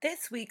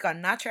This week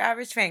on Not Your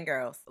Average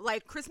Fangirls.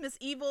 Like Christmas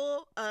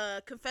Evil,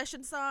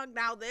 confession song,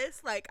 now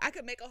this. Like, I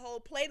could make a whole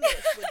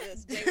playlist with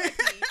this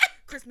JYP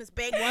Christmas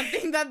banger. One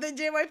thing that the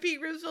JYP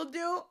groups will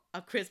do,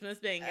 a Christmas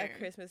banger. A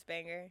Christmas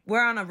banger.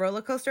 We're on a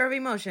roller coaster of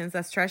emotions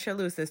as Treasure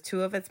loses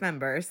 2 of its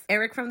members.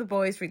 Eric from The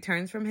Boys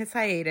returns from his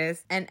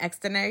hiatus, and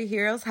Extraordinary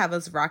Heroes have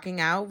us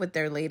rocking out with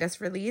their latest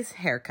release,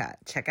 Haircut.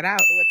 Check it out.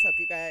 What's up,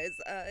 you guys?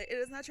 It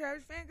is Not Your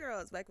Average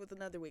Fangirls, back with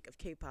another week of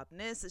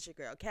K-pop-ness. It's your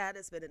girl, Kat.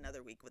 It's been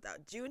another week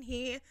without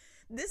Junhee.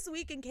 This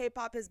week in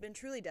K-pop has been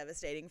truly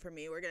devastating for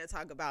me. We're going to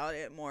talk about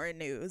it more in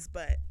news,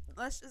 but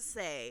let's just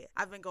say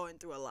I've been going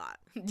through a lot.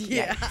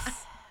 Yeah.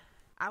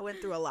 I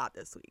went through a lot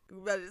this week,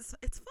 but it's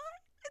fine.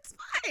 It's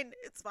fine.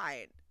 It's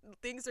fine.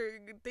 Things are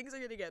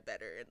gonna get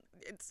better, and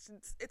it's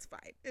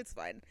fine. It's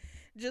fine.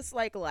 Just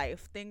like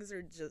life, things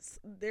are just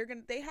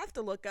they have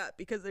to look up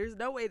because there's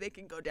no way they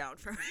can go down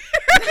from here.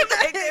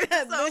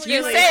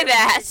 You say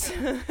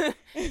that.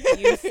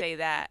 You say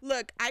that.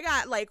 Look, I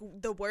got like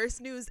the worst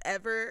news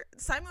ever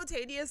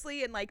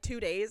simultaneously in like 2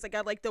 days. I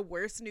got like the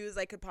worst news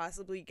I could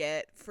possibly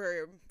get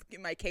for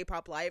my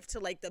K-pop life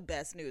to like the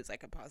best news I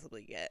could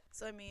possibly get.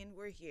 So I mean,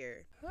 we're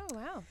here. Oh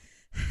wow.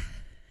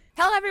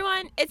 Hello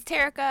everyone, it's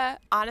Terika.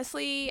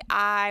 Honestly,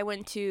 I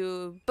went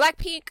to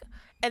Blackpink,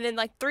 and then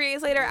like 3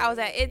 days later I was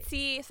at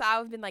ITZY, so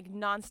I've been like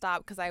nonstop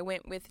because I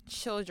went with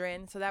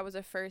children, so that was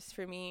a first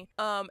for me.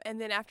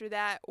 And then after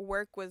that,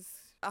 work was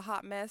a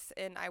hot mess,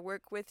 and I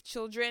work with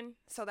children,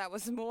 so that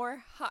was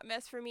more hot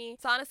mess for me.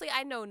 So honestly,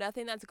 I know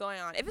nothing that's going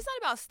on. If it's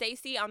not about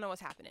Stacy, I don't know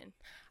what's happening.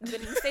 I've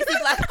been Stacy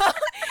Black.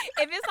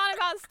 If it's not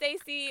about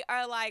Stacy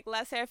or like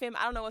Les Seraphim,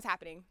 I don't know what's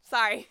happening.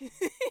 Sorry.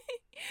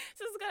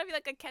 So it's gonna be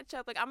like a catch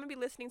up. Like, I'm gonna be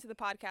listening to the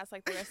podcast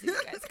like the rest of you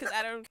guys because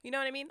I don't, you know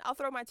what I mean? I'll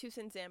throw my 2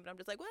 cents in, but I'm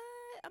just like, what?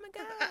 Oh my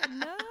god,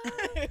 no.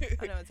 I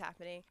don't know what's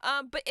happening.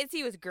 But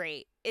ITZY was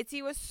great.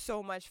 ITZY was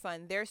so much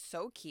fun. They're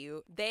so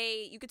cute.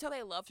 You could tell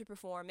they love to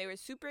perform. They were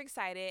super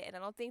excited, and I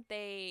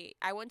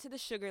went to the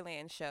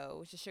Sugarland show,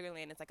 which is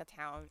Sugarland is like a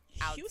town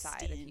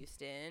outside of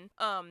Houston.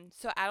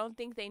 So I don't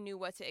think they knew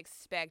what to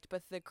expect,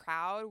 but the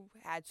crowd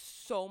had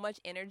so much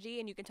energy,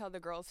 and you can tell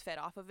the girls fed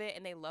off of it,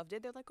 and they loved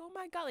it. They're like, oh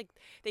my god, like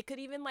they could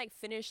even like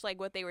finish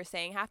like what they were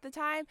saying half the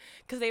time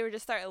because they were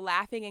just start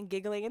laughing and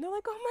giggling, and they're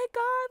like, oh my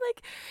god,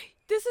 like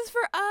this is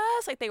for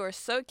us. Like, they were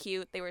so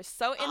cute. They were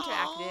so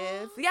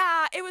interactive. Aww.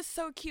 Yeah, it was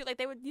so cute. Like,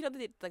 they would,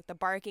 like the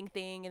barking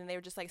thing, and they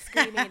were just like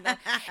screaming,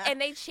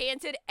 and they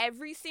chanted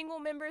every single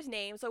member's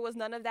name. So it was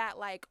none of that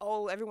like,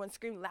 oh, everyone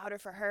screamed louder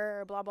for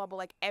her, blah blah blah.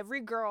 Like,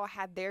 every girl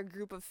had their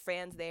group of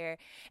fans there,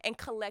 and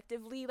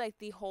collectively, like,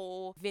 the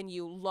whole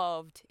venue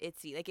loved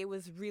ITZY. Like, it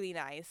was really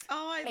nice.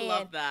 Oh, I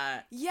love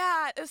that.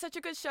 Yeah, it was such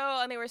a good show,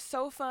 and they were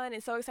so fun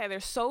and so excited. They're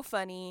so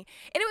funny,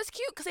 and it was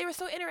cute because they were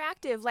so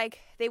interactive. Like,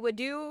 they would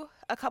do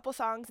a couple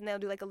songs, and they'll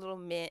do like a little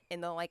mint,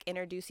 and they'll like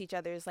introduce each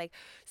other's like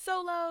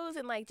solos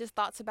and like just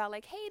thoughts about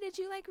like, hey, did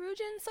you like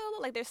Ryujin solo?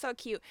 Like, they're so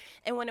cute.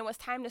 And when it was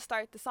time to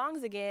start the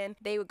songs again,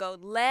 they would go,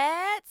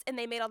 let's, and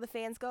they made all the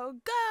fans go,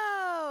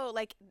 go.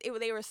 Like,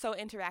 they were so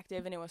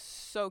interactive, and it was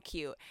so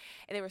cute,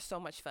 and they were so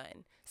much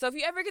fun. So if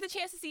you ever get the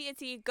chance to see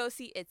ITZY, go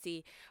see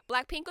ITZY.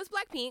 Blackpink was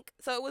Blackpink,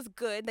 so it was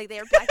good. Like, they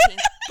were Blackpink,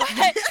 but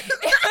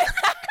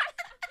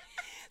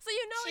so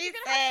you know, she you're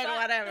gonna said have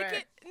fun. whatever.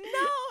 Like,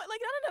 no,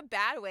 like not in a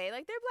bad way.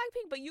 Like, they're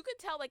Blackpink, but you could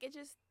tell like there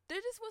just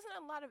wasn't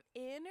a lot of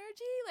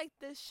energy. Like,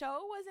 the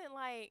show wasn't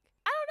like,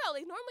 I don't know.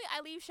 Like, normally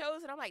I leave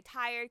shows and I'm like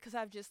tired because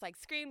I've just like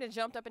screamed and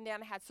jumped up and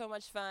down and had so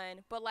much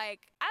fun. But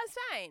like, I was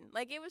fine.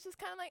 Like, it was just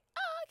kind of like,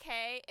 oh,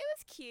 okay, it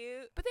was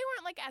cute. But they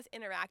weren't like as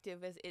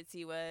interactive as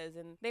ITZY was,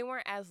 and they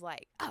weren't as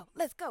like, oh,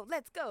 let's go.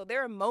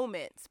 There are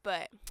moments,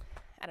 but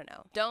I don't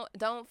know.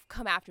 Don't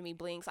come after me,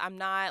 Blinks. I'm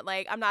not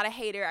a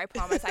hater. I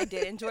promise. I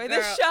did enjoy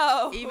the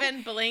show.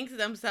 Even Blinks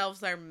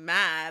themselves are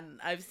mad.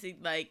 I've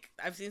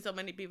seen so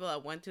many people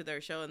that went to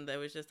their show, and they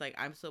was just like,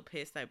 I'm so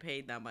pissed I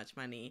paid that much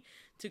money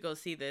to go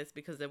see this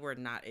because they were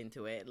not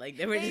into it. Like,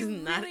 they just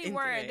not into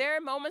it. There are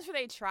moments where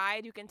they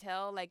tried. You can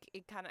tell, like,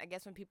 it kind of, I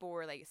guess when people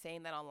were like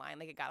saying that online,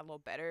 like, it got a little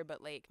better.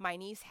 But like, my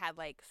niece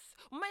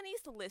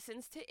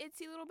listens to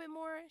ITZY a little bit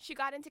more. She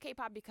got into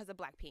K-pop because of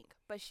Blackpink,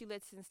 but she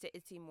listens to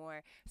ITZY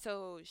more.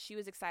 So she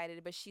was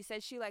excited, but she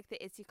said she liked the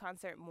ITZY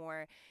concert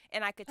more,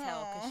 and I could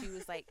tell because she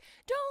was like,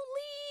 don't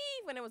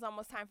leave, when it was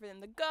almost time for them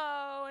to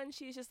go, and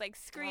she was just like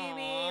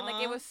screaming. Aww.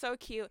 Like, it was so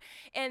cute.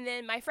 And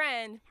then my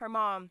friend, her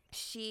mom,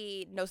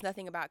 she knows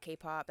nothing about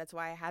K-pop, that's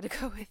why I had to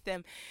go with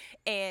them,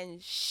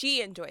 and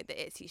she enjoyed the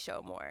ITZY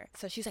show more.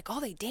 So she's like, oh,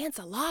 they dance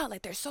a lot,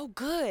 like, they're so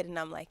good. And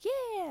I'm like,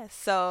 yeah.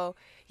 So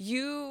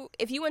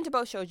if you went to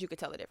both shows, you could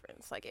tell the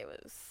difference. Like, it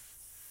was,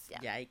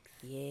 yeah. Yikes.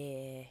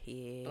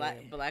 Yeah.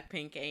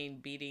 Blackpink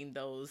ain't beating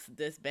those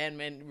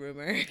disbandment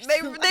rumors.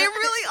 They really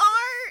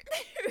aren't.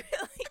 They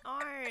really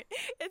aren't.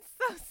 It's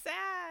so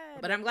sad.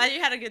 But I'm glad you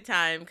had a good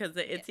time because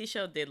the ITZY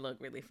show did look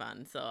really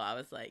fun. So I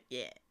was like,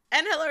 yeah.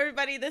 And hello,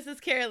 everybody. This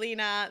is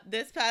Carolina.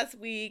 This past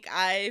week,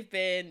 I've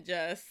been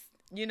just,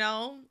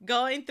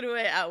 going through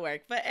it at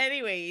work. But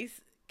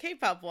anyways,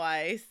 K-pop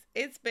wise,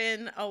 it's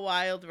been a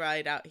wild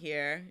ride out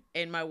here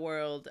in my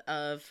world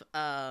of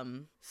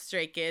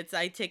Stray Kids.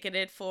 I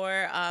ticketed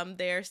for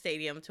their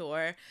stadium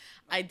tour.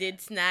 I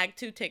did snag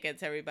 2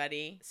 tickets,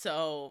 everybody.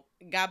 So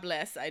God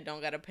bless. I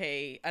don't gotta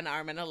pay an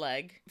arm and a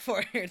leg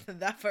for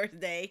that first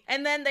day.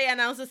 And then they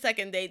announced the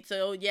second date.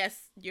 So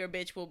yes, your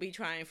bitch will be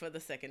trying for the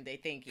second day.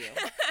 Thank you.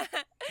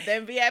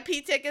 Them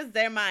VIP tickets,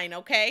 they're mine,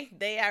 okay?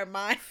 They are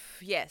mine.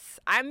 Yes,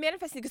 I'm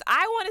manifesting because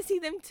I want to see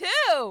them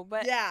too.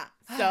 But Yeah.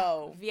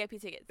 So VIP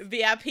tickets.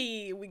 VIP,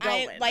 we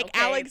going. Like okay?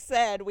 Alex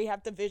said, we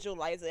have to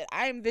visualize it.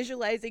 I am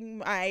visualizing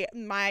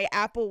my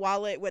Apple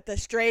Wallet with the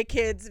Stray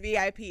Kids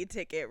VIP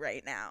ticket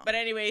right now. But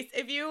anyways,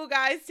 if you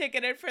guys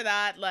ticketed for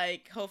that,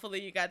 like,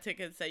 hopefully you got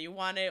tickets that you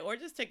wanted, or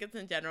just tickets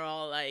in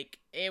general. Like,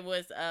 it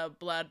was a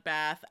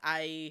bloodbath.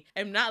 I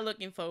am not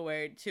looking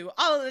forward to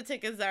all of the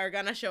tickets that are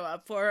gonna show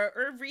up for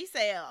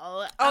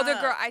resale. Oh, the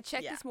girl. I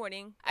checked yeah. this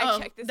morning.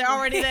 They're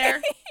already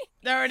there.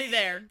 They're already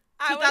there.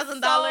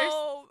 $2,000.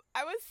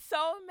 I was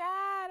so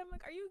mad. I'm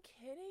like, are you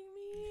kidding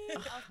me? I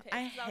was pissed. I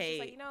I was just hate-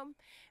 like,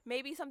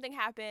 maybe something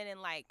happened and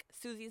like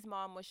Susie's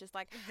mom was just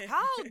like,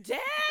 how dare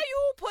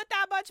you put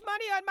that much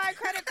money on my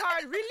credit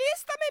card?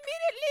 Release them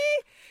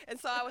immediately. And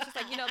so I was just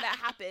like, that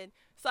happened.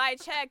 So I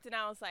checked and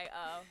I was like,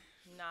 oh,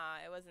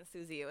 nah, it wasn't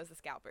Susie. It was the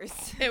scalpers.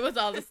 It was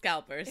all the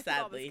scalpers, It was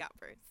all the sadly.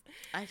 scalpers.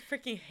 I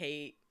freaking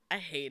hate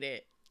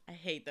it. I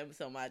hate them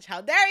so much.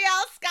 How dare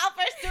y'all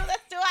scalpers do this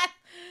to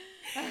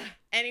us?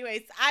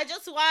 Anyways, I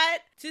just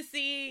want to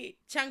see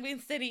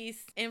Changbin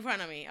cities in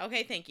front of me.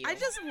 Okay, thank you. I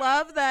just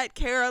love that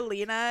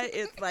Carolina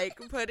is like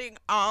putting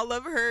all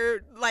of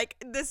her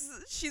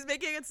she's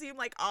making it seem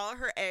like all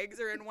her eggs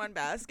are in one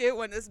basket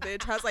when this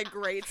bitch has like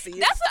great seeds.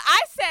 That's what I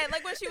said.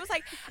 Like when she was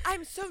like,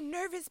 I'm so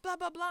nervous, blah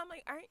blah blah. I'm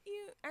like, aren't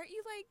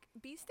you like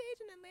B stage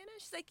in Atlanta?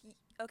 She's like,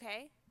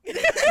 okay. I was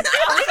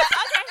like,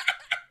 okay.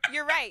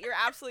 You're right. You're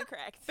absolutely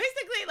correct.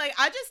 Basically, like,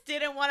 I just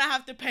didn't want to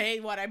have to pay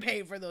what I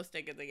paid for those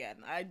tickets again.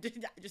 I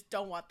just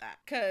don't want that,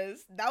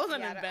 because that was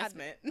an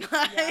investment. Yeah,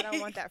 I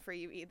don't want that for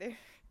you either.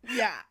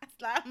 Yeah.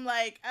 I'm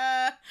like,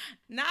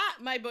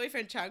 not my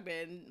boyfriend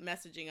Changbin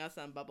messaging us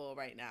on Bubble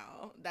right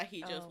now that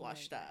he just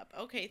washed up.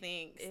 Okay,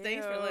 thanks.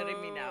 Thanks for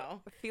letting me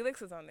know. Felix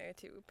was on there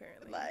too,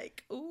 apparently.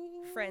 Like, ooh.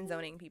 Friend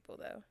zoning people,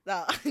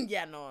 though.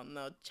 Yeah, no.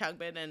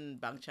 Changbin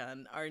and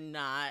Bangchan are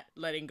not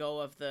letting go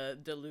of the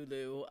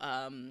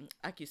Delulu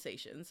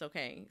accusations,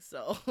 okay?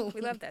 So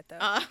We love that, though.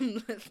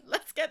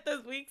 Let's get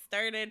this week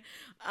started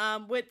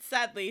with,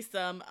 sadly,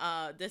 some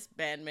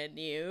disbandment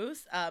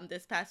news.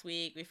 This past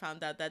week, we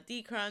found out that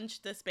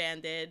D-Crunch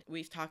disbanded.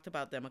 We've talked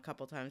about them a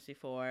couple times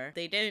before.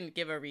 They didn't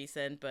give a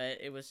reason, but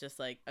it was just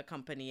like a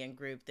company and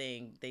group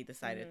thing they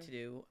decided to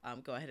do.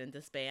 Go ahead and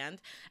disband.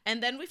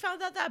 And then we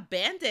found out that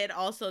Bandit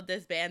also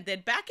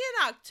disbanded back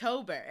in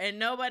October, and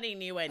nobody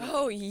knew anything.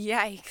 Oh,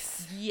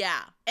 yikes.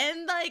 Yeah.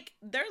 And like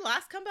their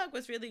last comeback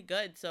was really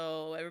good,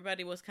 so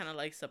everybody was kind of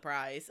like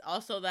surprised.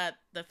 Also, that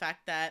the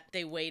fact that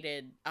they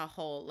waited a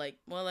whole I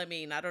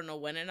don't know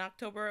when in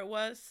October it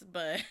was,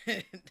 but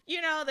they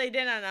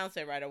didn't announce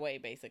it right away,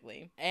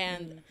 basically.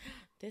 And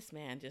this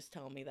man just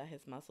told me that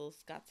his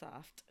muscles got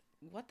soft.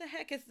 What the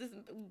heck is this?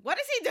 What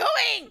is he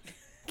doing?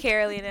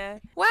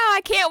 Carolina. Wow,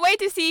 I can't wait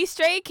to see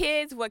Stray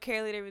Kids. What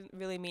Carolina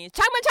really means.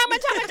 Chama.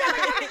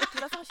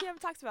 That's all she ever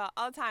talks about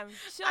all the time.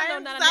 She don't know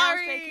none of that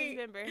Stray Kids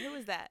member. Who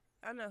is that?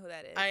 I don't know who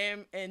that is. I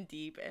am in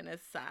deep and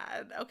it's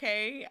sad.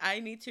 Okay, I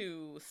need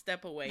to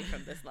step away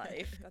from this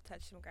life. Go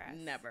touch some grass.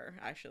 Never,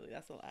 actually,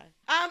 that's a lie.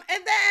 And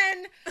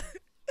then,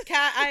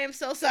 Kat, I am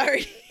so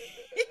sorry.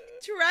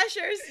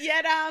 Treasures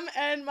Yedam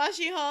and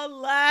Mashiho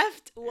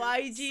left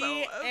YG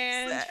So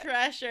and upset.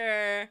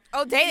 Treasure.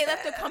 Oh, they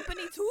left the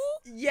company too?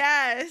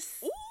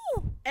 Yes.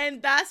 Ooh.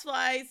 And that's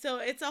why, so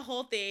it's a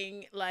whole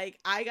thing. Like,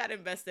 I got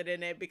invested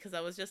in it because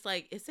I was just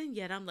like, isn't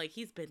Yedam, like,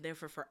 he's been there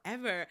for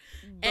forever.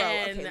 Bro,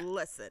 and okay,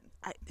 listen.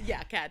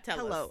 yeah, Kat,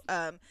 tell us.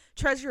 Hello,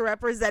 Treasure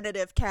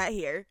Representative Kat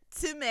here.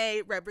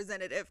 Tume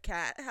Representative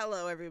Kat.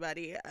 Hello,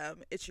 everybody.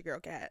 It's your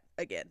girl Kat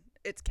again.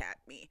 It's Kat,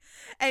 me.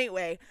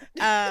 Anyway,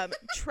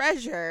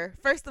 Treasure.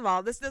 First of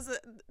all, there's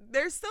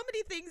so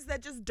many things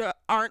that just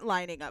aren't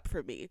lining up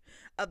for me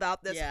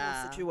about this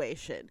whole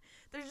situation.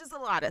 There's just a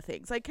lot of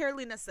things. Like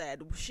Carolina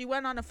said, she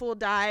went on a full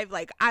dive.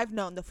 Like, I've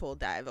known the full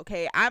dive.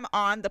 Okay, I'm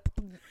on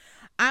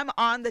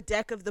the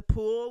deck of the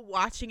pool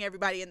watching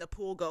everybody in the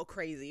pool go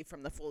crazy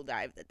from the full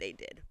dive that they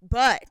did.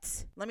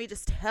 But let me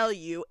just tell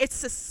you, it's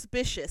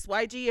suspicious.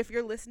 YG, if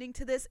you're listening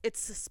to this, it's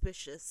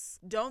suspicious.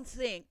 Don't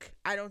think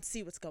I don't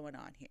see what's going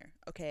on here,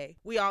 okay?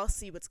 We all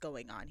see what's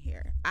going on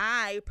here.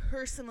 I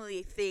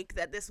personally think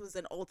that this was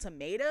an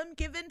ultimatum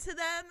given to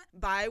them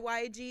by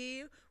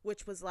YG,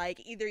 which was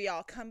like, either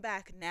y'all come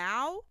back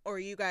now, or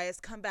you guys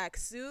come back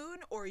soon,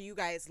 or you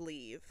guys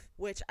leave.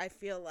 Which I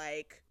feel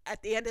like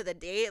at the end of the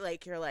day,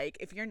 like, you're like,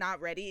 if you're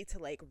not ready to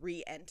like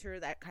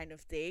re-enter that kind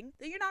of thing,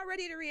 then you're not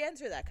ready to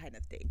re-enter that kind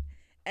of thing.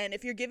 And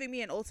if you're giving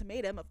me an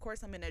ultimatum, of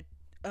course I'm gonna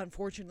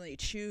unfortunately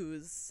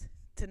choose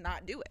to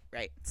not do it,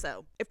 right?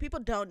 So if people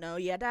don't know,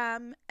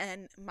 Yedam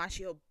and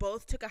Mashio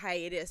both took a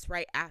hiatus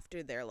right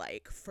after their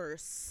like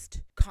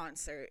first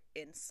concert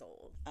in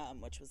Seoul,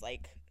 which was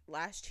like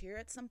last year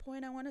at some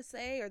point, I want to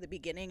say, or the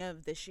beginning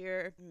of this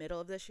year, middle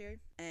of this year.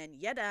 And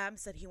Yedam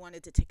said he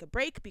wanted to take a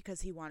break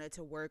because he wanted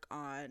to work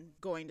on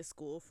going to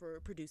school for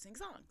producing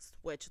songs,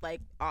 which,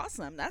 like,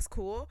 awesome. That's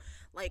cool.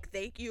 Like,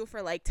 thank you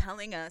for, like,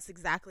 telling us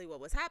exactly what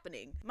was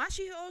happening.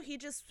 Mashiho, he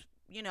just,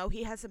 you know,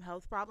 he has some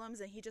health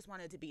problems and he just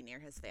wanted to be near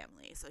his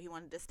family. So he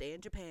wanted to stay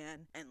in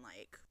Japan and,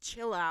 like,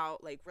 chill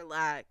out, like,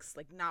 relax,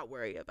 like, not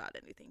worry about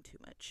anything too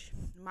much.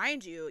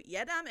 Mind you,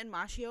 Yedam and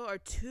Mashio are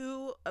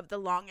two of the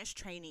longest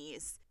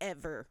trainees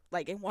ever,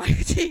 like, in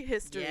YG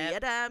history.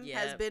 Yedam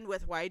has been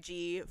with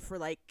YG for,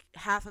 like,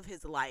 half of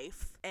his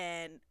life.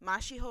 And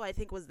Mashiho, I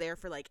think, was there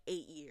for, like,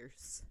 8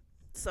 years.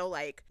 So,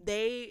 like,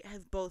 they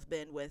have both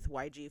been with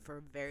YG for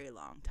a very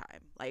long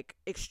time, like,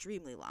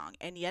 extremely long.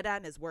 And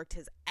Yedan has worked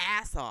his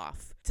ass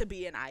off to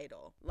be an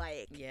idol.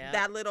 Like,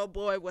 that little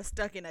boy was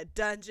stuck in a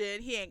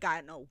dungeon. He ain't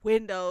got no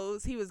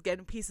windows. He was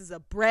getting pieces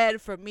of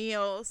bread for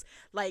meals.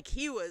 Like,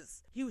 he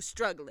was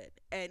struggling.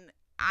 And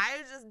I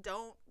just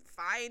don't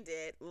find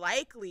it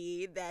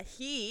likely that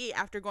he,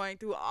 after going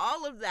through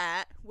all of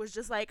that, was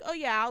just like, oh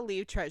yeah, I'll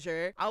leave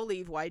Treasure, I'll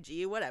leave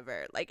YG,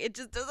 whatever. Like, it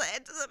doesn't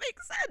make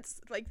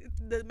sense. Like,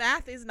 the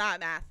math is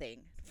not mathing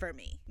for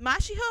me.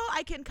 Mashiho,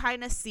 I can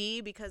kind of see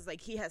because,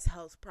 like, he has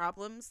health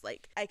problems.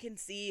 Like, I can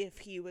see if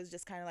he was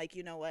just kind of like,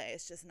 you know what,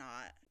 it's just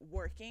not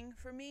working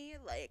for me,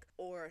 like,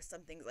 or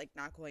something's, like,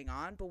 not going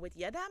on. But with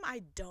Yedam,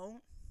 I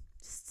don't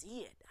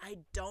see it. I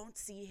don't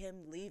see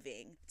him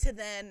leaving to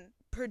then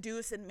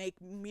produce and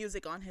make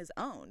music on his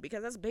own,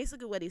 because that's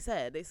basically what he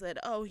said. They said,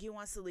 oh, he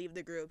wants to leave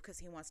the group because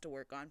he wants to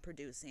work on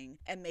producing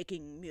and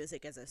making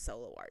music as a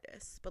solo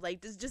artist. But,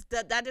 like,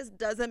 that just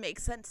doesn't make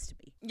sense to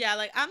me. Yeah,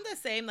 like, I'm the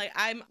same. Like,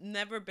 I've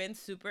never been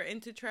super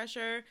into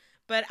Treasure,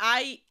 but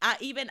I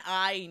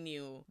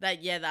knew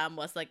that Yedam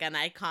was, like, an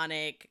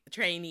iconic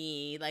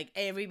trainee. Like,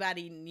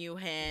 everybody knew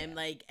him.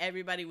 Like,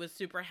 everybody was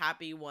super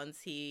happy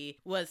once he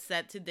was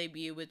set to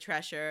debut with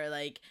Treasure.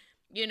 Like,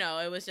 you know,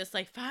 it was just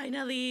like,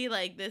 finally,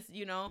 like, this,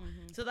 you know.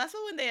 So that's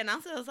what, when they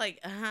announced it, I was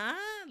like,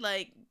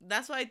 like,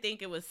 that's why I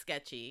think it was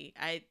sketchy.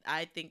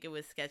 I think it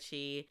was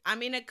sketchy. I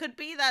mean, it could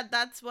be that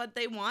that's what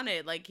they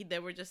wanted. Like, they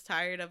were just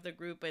tired of the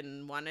group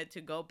and wanted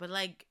to go. But,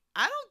 like,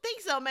 I don't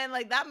think so, man.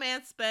 Like, that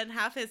man spent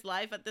half his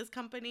life at this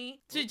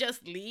company to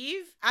just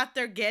leave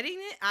after getting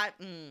it. I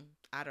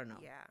don't know.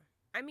 Yeah.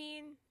 I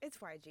mean, it's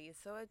YG,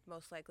 so it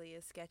most likely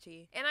is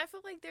sketchy. And I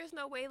feel like there's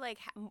no way, like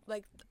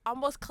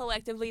almost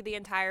collectively the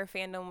entire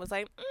fandom was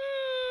like,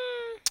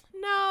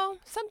 no,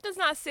 something's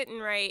not sitting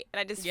right. And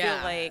I just feel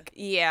like,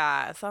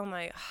 so I'm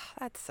like,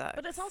 that sucks.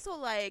 But it's also,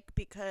 like,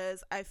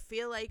 because I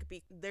feel like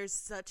there's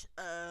such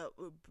a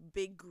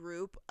big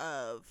group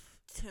of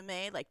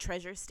Tume, like,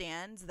 Treasure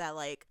stands that,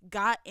 like,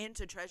 got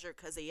into Treasure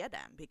because of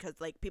Yedam, because,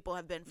 like, people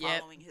have been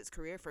following his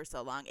career for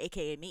so long,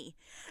 aka me.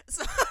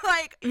 So,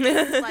 like,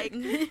 it's, like,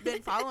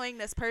 been following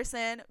this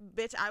person.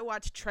 Bitch, I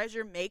watched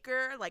Treasure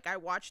Maker. Like, I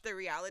watched the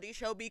reality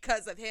show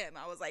because of him.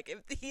 I was like,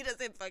 if he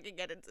doesn't fucking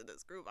get into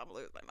this group, I'm gonna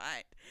lose my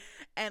mind.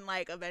 And,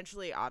 like,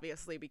 eventually,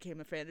 obviously, became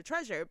a fan of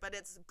Treasure. But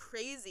it's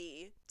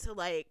crazy to,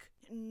 like,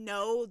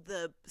 know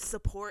the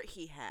support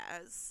he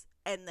has,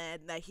 and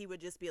then that he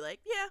would just be like,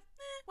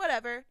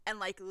 whatever, and,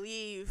 like,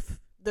 leave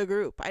the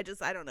group. I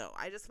don't know.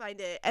 I just find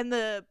it, and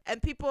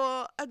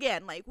people,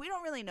 again, like, we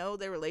don't really know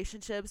their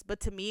relationships, but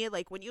to me,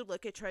 like, when you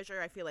look at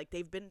Treasure, I feel like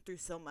they've been through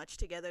so much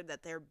together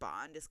that their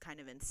bond is kind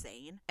of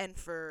insane. And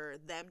for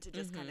them to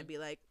just kind of be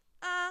like,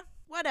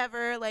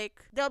 whatever,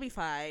 like, they'll be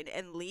fine,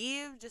 and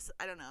leave, just,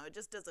 I don't know, it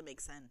just doesn't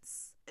make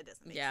sense. It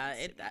doesn't make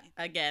sense to me.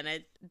 Again,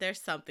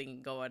 there's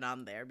something going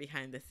on there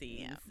behind the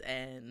scenes,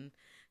 and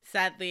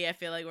sadly, I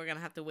feel like we're going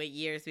to have to wait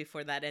years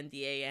before that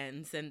NDA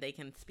ends and they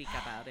can speak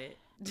about it.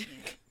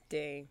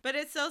 Dang. But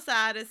it's so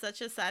sad. It's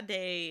such a sad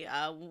day.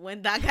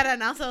 When that got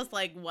announced, I was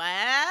like,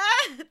 what?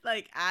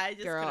 Like, I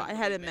just Girl, I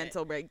had a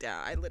mental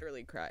breakdown. I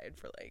literally cried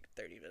for, like,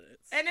 30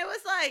 minutes. And it was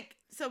like,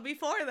 so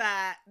before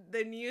that,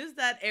 the news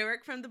that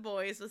Eric from The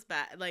Boys was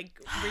back, like,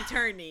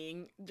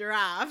 returning,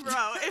 dropped.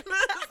 Bro, it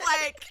was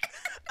like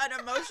an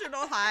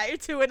emotional high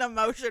to an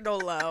emotional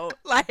low.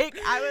 Like,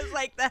 I was,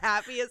 like, the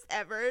happiest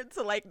ever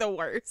to, like, the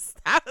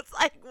worst. I was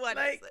like, what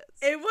is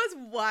this? It was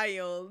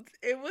wild.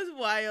 It was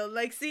wild.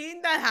 Like,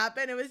 seeing that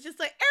happen, it was just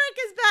like, Eric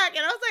is back.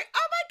 And I was like,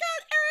 oh my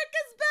God, Eric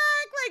is back.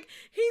 Like,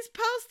 he's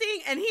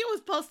posting, and he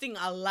was posting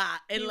a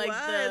lot. In, like,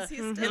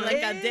 in,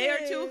 like, a day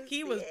or two,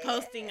 he was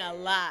posting a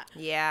lot.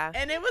 Yeah.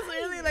 And it was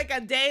literally like a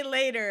day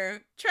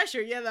later,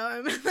 Treasure, you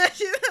know,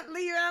 she's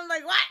leaving. I'm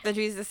like, what? The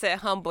Jesus said,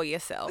 humble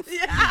yourself.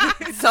 Yeah.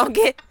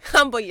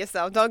 Humble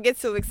yourself. Don't get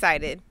too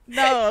excited.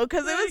 No,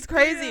 because it was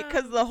crazy.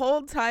 Because the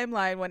whole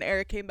timeline when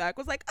Eric came back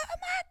was like, oh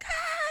my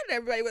God.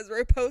 Everybody was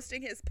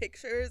reposting his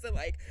pictures and,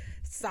 like,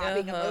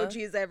 sobbing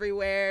emojis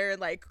everywhere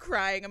and, like,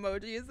 crying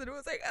emojis. And it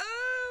was like,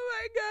 oh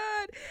my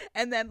God.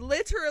 And then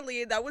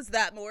literally that was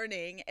that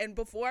morning. And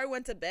before I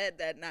went to bed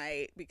that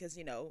night, because,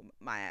 you know,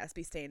 my ass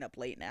be staying up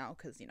late now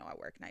because, you know, I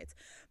work nights.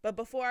 But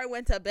before I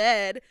went to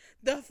bed,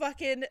 the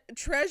fucking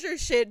Treasure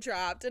shit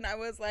dropped. And I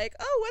was like,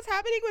 oh, what's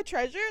happening with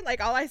Treasure?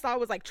 Like, all I saw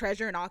was, like,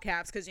 Treasure in all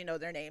caps because, you know,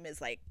 their name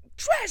is, like,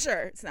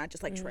 treasure. It's not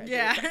just like treasure.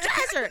 Yeah. It's like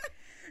treasure.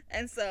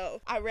 And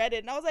so I read it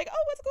and I was like,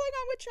 oh, what's going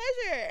on with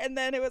treasure? And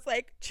then it was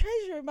like,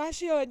 treasure,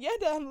 Mashio and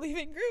Yedam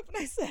leaving group. And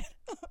I said,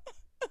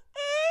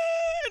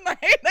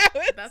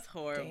 like, that's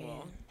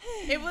horrible.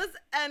 It was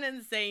an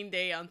insane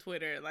day on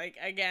Twitter. Like,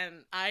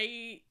 again,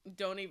 I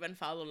don't even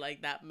follow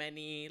like that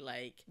many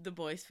like the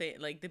boys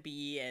like the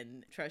B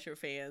and Treasure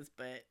fans,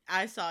 but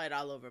I saw it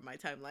all over my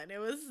timeline. It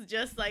was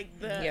just like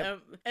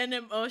an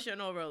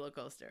emotional roller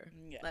coaster.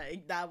 Yeah.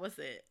 Like, that was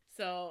it.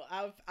 So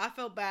I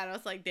felt bad. I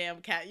was like,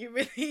 damn, Kat, you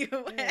really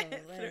went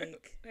through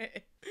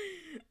it.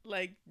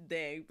 Like,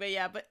 dang. But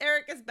yeah, but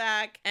Eric is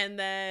back. And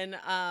then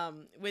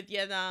with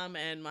Yedam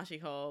and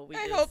Mashiko,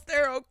 I hope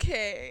they're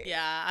okay.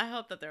 Yeah, I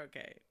hope that they're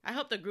okay. I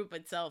hope the group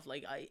itself,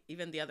 like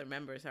even the other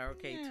members are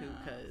okay too,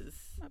 because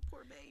my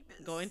poor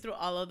babies going through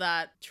all of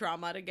that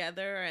trauma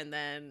together, and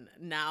then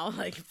now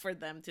like for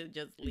them to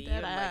just leave,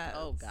 like,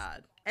 oh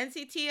god.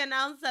 NCT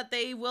announced that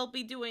they will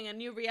be doing a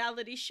new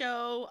reality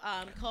show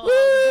called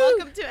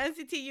Welcome to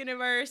NCT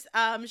Universe.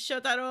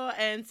 Shotaro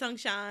and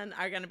Seungshan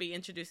are going to be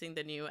introducing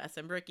the new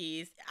SM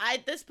Rookies.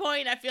 At this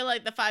point, I feel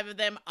like the 5 of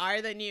them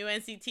are the new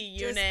NCT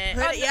unit.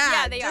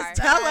 They are.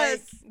 Tell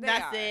us.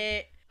 That's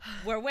it.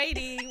 We're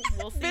waiting.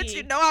 We'll see. Bitch,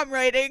 you know I'm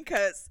waiting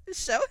because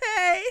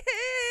Shohei.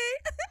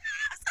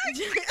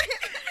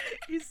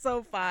 He's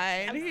so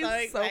fine.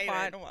 He's so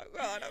fine. Oh my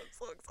god, I'm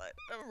so excited.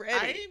 I'm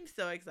ready. I'm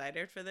so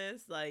excited for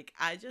this. Like,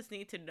 I just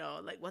need to know,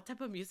 like, what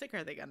type of music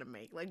are they gonna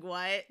make? Like,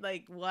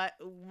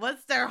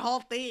 what's their whole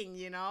thing,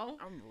 you know?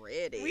 I'm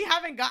ready. We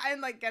haven't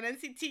gotten like an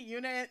NCT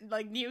unit,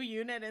 like new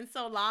unit in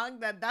so long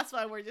that's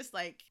why we're just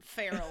like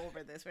feral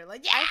over this. We're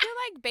like, yeah. I feel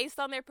like based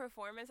on their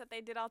performance that they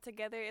did all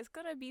together, it's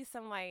gonna be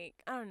some like,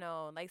 I don't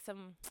know, like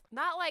some,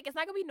 not like, it's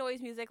not gonna be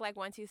noise music like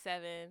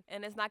 127,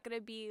 and it's not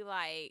gonna be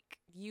like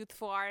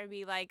youthful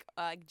R&B like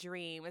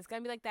Dream. It's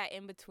gonna be like that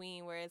in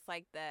between where it's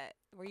like that,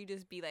 where you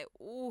just be like,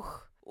 ooh,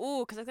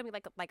 because it's gonna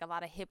be like a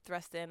lot of hip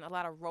thrusting, a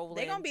lot of rolling.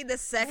 They're gonna be the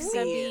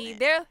sexy.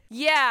 They're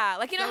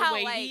like, you know the how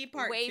Wavy like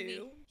part Wavy,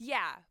 2.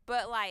 yeah,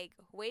 but like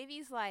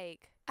Wavy's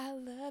like, I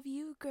love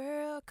you,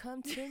 girl,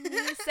 come to me,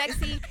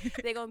 sexy.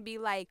 They're gonna be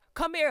like,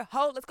 come here,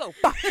 ho, let's go.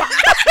 Bah, bah. You know what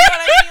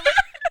I mean?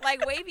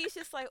 Like, Wavy's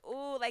just like,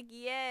 ooh, like,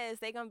 yes,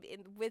 they gonna be,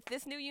 with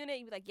this new unit,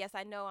 you be like, yes,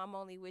 I know I'm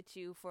only with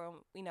you for,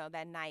 you know,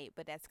 that night,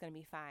 but that's gonna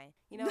be fine.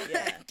 You know,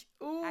 Yeah.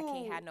 I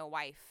can't have no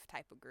wife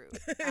type of group.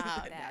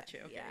 Got you.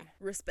 Okay. Yeah.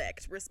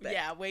 Respect.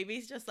 Yeah,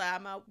 Wavy's just like,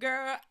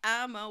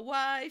 I'ma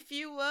wife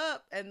you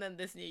up. And then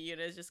this new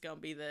unit is just gonna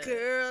be the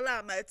girl,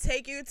 I'ma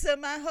take you to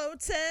my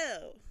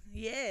hotel.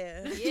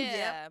 Yeah.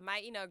 Yeah.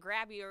 Might, you know,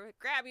 grab you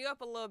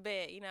up a little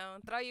bit, you know,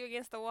 throw you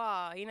against the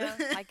wall, you know,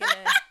 like in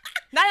a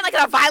not in like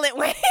in a violent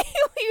way.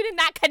 You did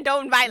not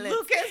condone violence.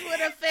 Lucas would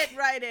have fit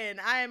right in.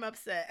 I am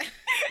upset.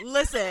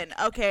 Listen.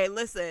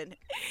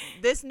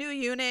 This new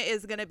unit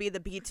is gonna be the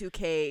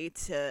B2K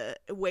to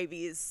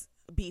Wavy's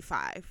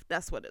B5.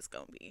 That's what it's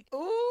gonna be.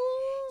 Ooh.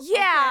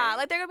 Yeah, okay.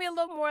 like they're gonna be a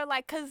little more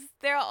like, cause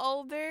they're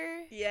older.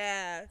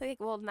 Yeah. Like,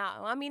 well,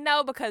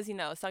 no, because you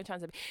know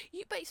Sungchan's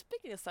but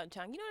speaking of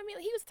Sungchan, you know what I mean?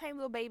 Like, he was a tiny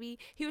little baby.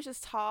 He was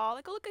just tall.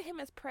 Like, look at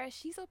him as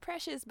precious. He's so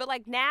precious. But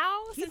like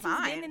now, he's since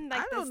fine. he's been in like,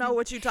 I don't know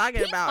what you're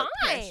talking about.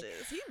 Fine.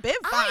 Precious. He's been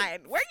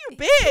fine. Where you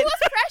been? He was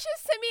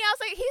precious to me. I was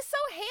like, he's so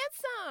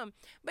handsome.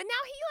 But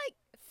now he like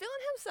feeling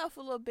himself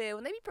a little bit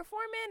when they be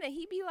performing, and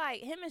he be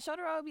like, him and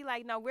Shotaro would be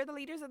like, no, we're the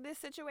leaders of this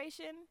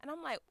situation, and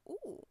I'm like,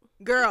 ooh,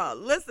 girl,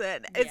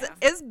 listen,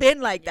 it's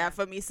been like that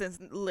for me since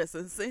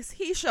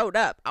he showed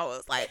up. I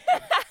was like,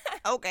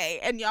 okay,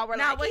 and y'all were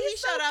like, when he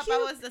so showed up, cute.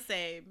 I was the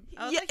same.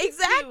 I was yeah, like,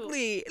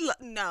 exactly.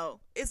 No,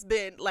 it's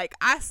been like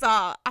I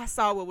saw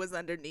what was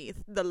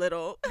underneath the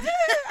little.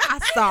 I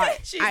saw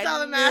it. She saw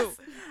the mask.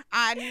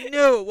 I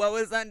knew what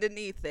was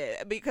underneath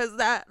it because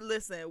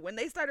when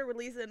they started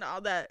releasing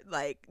all that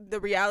like the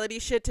reality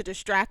shit to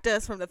distract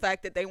us from the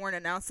fact that they weren't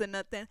announcing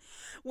nothing,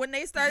 when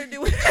they started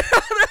doing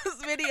those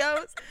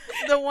videos,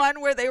 the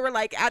one where they were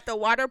like at the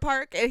water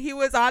park and he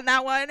was on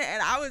that one,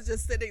 and I was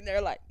just sitting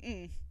there like,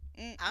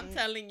 I'm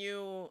telling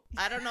you,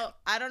 I don't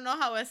know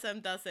how SM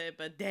does it,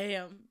 but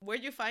damn,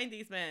 where'd you find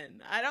these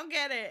men? I don't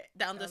get it.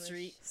 Down the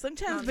street.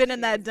 Sungchan's been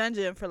in that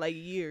dungeon for like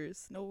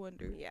years. No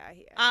wonder. Yeah.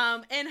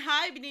 In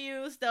Hybe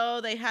news though,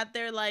 they had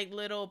their like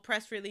little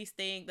press release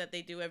thing that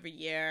they do every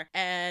year,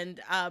 and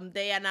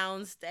they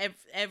announced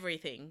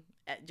everything.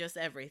 Just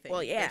everything.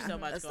 Well, yeah, there's so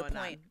much that's going the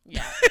point. on.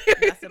 Yeah,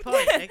 that's the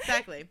point.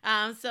 Exactly.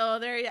 So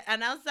they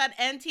announced that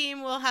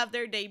N-Team will have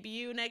their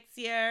debut next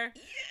year.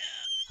 Yeah.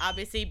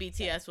 Obviously,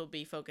 BTS will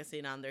be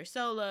focusing on their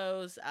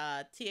solos.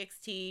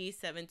 TXT,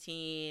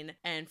 17,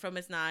 and From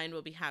S9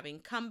 will be having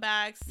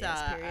comebacks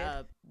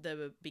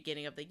the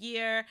beginning of the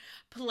year.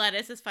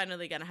 Pledis is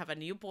finally going to have a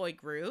new boy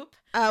group.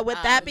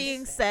 With that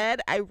being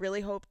said, I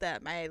really hope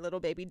that my little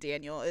baby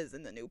Daniel is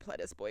in the new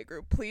Pledis boy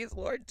group. Please,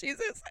 Lord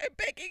Jesus, I'm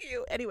begging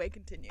you. Anyway,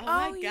 continue. Oh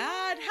my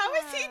God. How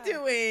is he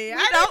doing?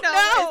 We don't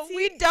know.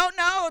 We don't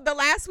know. The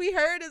last we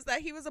heard is that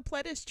he was a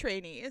Pledis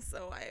trainee.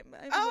 So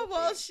I'm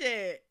well,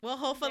 shit. Well,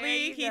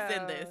 hopefully he's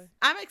in this.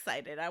 I'm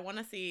excited. I want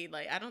to see,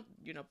 like, I don't,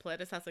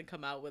 Pledis hasn't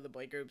come out with a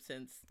boy group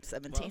since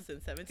 17.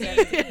 Since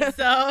 17.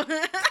 So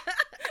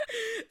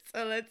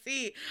so let's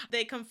see.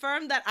 They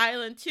confirmed that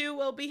Island 2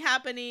 will be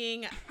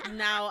happening.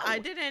 Now, I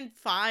didn't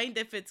find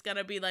if it's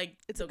gonna be like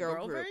It's the a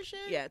girl group. version.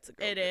 Yeah, it's a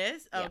girl It group.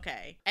 is? Yeah.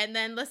 Okay. And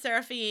then Le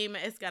Seraphim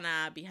is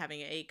gonna be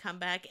having a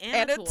comeback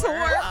And a tour. Bitch,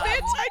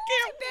 I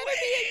can't Better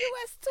be a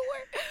U.S.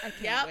 tour. I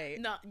can't Yep. wait.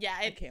 No, yeah,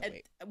 I can't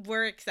wait.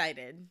 we're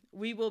excited.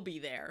 We will be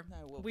there.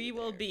 I will We be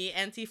will there. be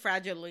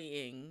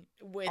anti-fragiling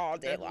with All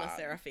day the Le long.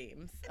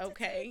 Seraphims.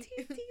 Okay.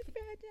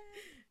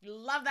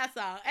 Love that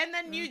song. And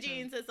then New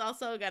Jeans is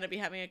also gonna be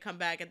having a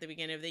comeback at the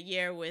beginning of the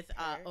year with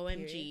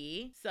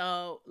OMG.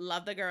 So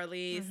love the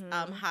girlies.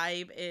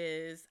 Hype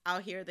is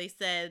out here. They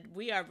said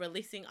we are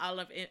releasing all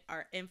of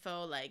our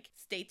info. Like,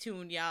 stay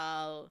tuned,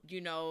 y'all.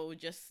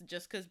 Just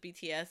because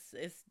BTS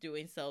is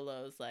doing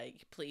solos,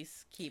 like,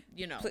 please keep,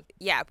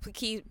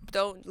 Please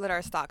don't let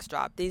our stocks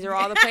drop. These are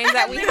all the planes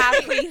that we have.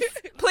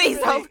 Please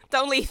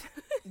don't leave.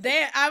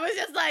 I was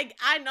just like,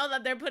 I know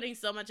that they're putting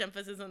so much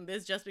emphasis on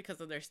this just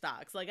because of their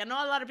stocks. Like, I know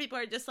a lot of people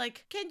are just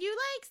like, can you,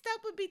 like,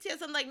 stop with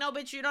BTS? I'm like, no,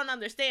 bitch, you don't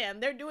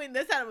understand. They're doing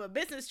this out of a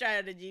business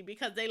strategy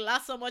because they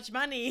lost so much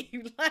money,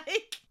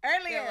 like,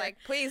 earlier. They're like,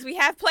 please, we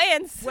have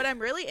plans. What I'm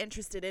really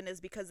interested in is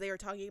because they were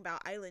talking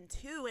about Island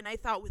 2, and I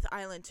thought with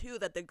Island 2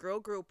 that the girl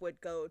group would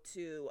go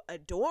to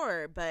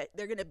Adore, but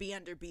they're going to be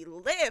under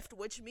Be-Lift,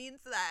 which means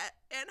that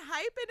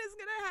Hypen is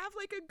going to have,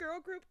 like, a girl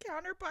group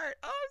counterpart.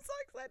 Oh, I'm so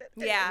excited.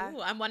 Yeah.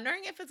 Ooh, I'm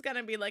wondering if it's going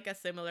to be, like, a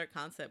similar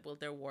concept. Will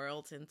their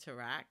worlds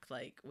interact,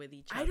 like, with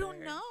each other? I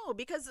don't know,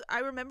 because I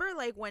remember,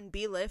 like, when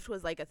B-Lift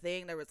was, like, a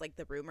thing, there was, like,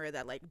 the rumor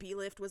that, like,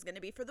 B-Lift was going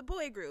to be for the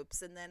boy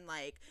groups, and then,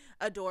 like,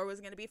 Adore was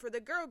going to be for the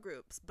girl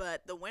groups,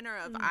 but the winner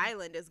of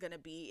Island is going to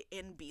be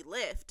in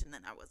B-Lift, and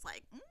then I was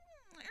like,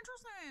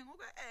 interesting,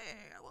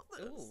 okay, I love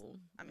this. Ooh,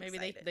 I'm maybe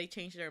excited. they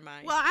changed their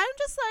mind. Well, I'm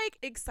just, like,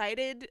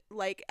 excited,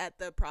 like, at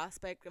the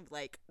prospect of,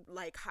 like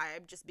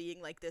Hybe just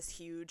being, like, this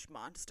huge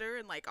monster,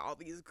 and, like, all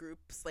these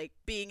groups, like,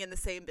 being in the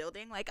same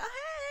building, like, oh,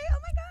 hey, oh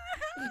my god.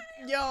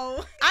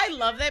 Yo, I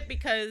love that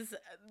because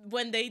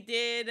when they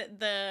did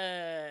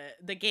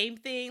the game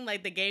thing,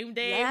 like the game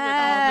day with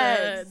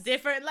all the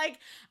different, like,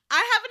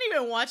 I haven't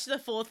even watched the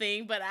full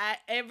thing, but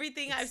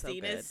everything I've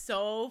seen is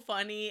so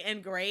funny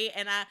and great.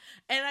 And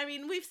I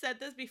mean, we've said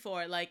this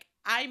before, like,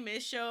 I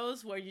miss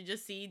shows where you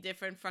just see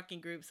different fucking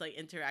groups, like,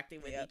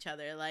 interacting with each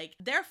other. Like,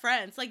 they're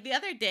friends. Like, the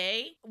other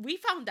day, we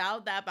found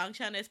out that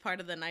Bangchan is part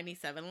of the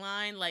 97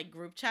 line, like,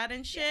 group chat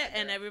and shit.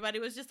 And everybody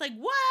was just like,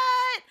 what?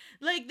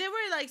 Like, they were,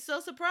 like,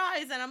 so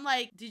surprised. And I'm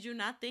like, did you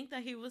not think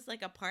that he was,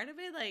 like, a part of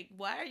it? Like,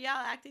 why are y'all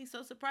acting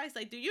so surprised?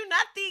 Like, do you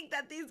not think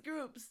that these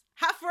groups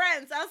have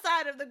friends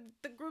outside of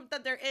the group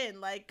that they're in?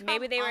 Like,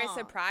 maybe they were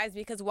surprised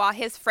because while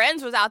his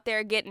friends was out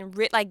there getting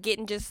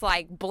just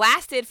like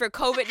blasted for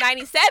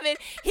COVID-97,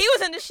 he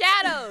was in the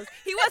shadows.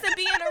 He wasn't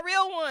being a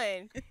real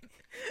one.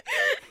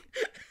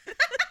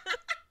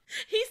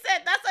 He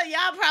said, that's a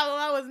y'all problem.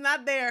 I was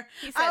not there.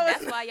 He said,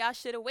 that's why y'all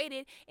should have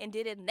waited and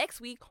did it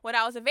next week when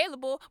I was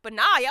available. But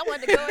nah, y'all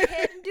wanted to go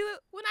ahead and do it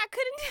when I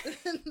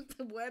couldn't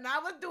do it. When I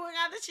was doing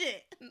other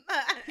shit.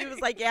 He was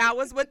like, yeah, I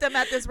was with them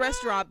at this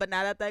restaurant, but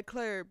not at that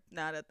club.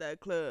 Not at that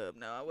club.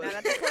 No, I wasn't.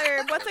 Not at the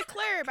club. What's a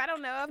club? I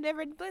don't know. I've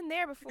never been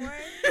there before.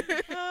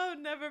 Oh,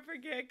 never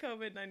forget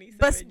COVID-97.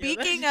 But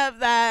speaking of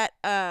that,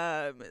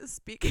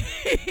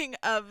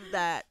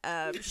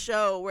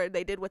 show where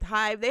they did with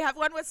Hybe, they have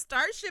one with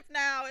Starship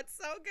now. It's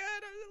so good.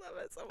 I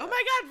love it so much. Oh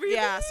my god, really?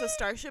 Yeah, so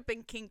Starship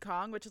and King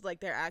Kong, which is like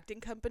their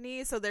acting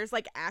company. So there's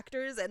like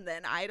actors and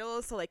then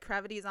idols. So like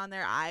Gravity's on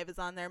there, IVE is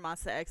on there,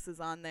 Masa X is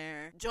on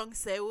there. Jung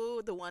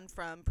Seo, the one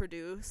from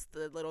Produce,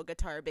 the little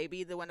guitar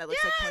baby, the one that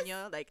looks like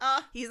Ponyo, like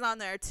he's on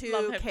there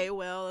too.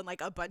 K-Will and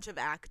like a bunch of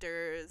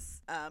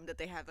actors that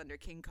they have under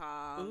King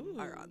Kong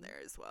are on there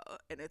as well.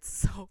 And it's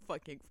so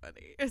fucking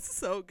funny. It's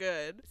so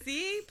good.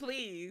 See,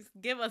 please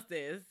give us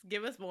this.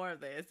 Give us more of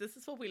this. This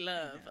is what we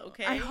love.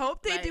 Okay. I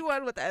hope they do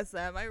one with SM.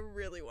 I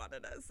really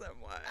wanted SM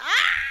one.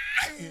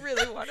 I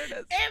really wanted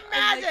SM.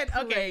 Imagine.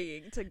 I'm, like,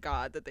 praying to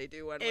God that they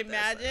do one with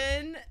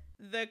Imagine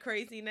the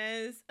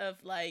craziness of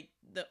like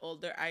the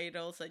older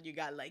idols, and you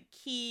got like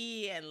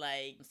Key and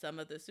like some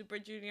of the Super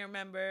Junior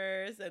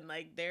members, and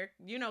like they're,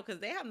 because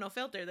they have no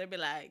filter. They'd be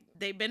like,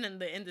 they've been in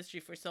the industry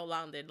for so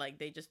long that like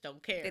they just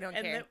don't care. They don't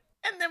care.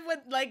 And then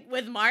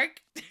with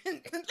Mark,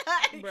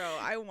 like, bro,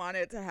 I want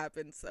it to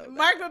happen so bad.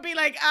 Mark would be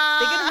like, they're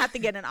gonna have to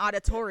get an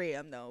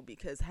auditorium though,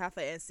 because half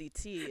of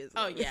NCT is.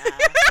 Oh yeah.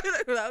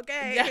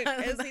 Okay.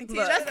 Yeah. NCT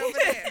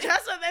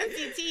just with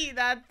NCT,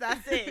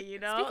 that's it.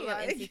 Speaking of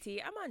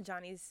NCT, I'm on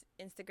Johnny's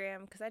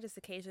Instagram because I just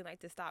occasionally like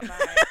to stop by.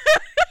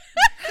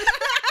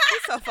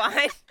 He's so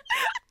fine.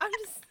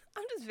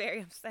 I'm just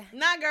very upset.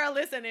 Nah, girl,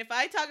 listen. If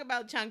I talk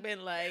about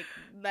Changbin like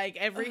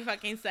every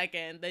fucking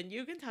second, then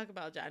you can talk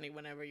about Johnny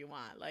whenever you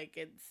want. Like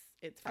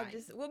it's fine.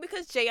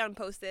 Because Jaehyun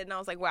posted, and I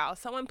was like, wow,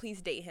 someone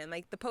please date him.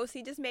 Like the post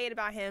he just made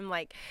about him,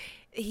 like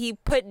he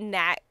put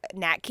Nat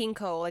King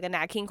Cole, like a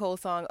Nat King Cole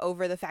song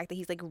over the fact that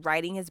he's like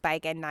riding his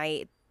bike at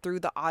night through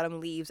the autumn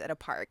leaves at a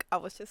park. I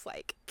was just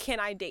like, can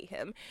I date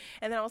him?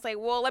 And then I was like,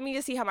 well, let me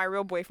just see how my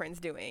real boyfriend's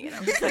doing. And I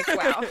was like,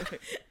 wow.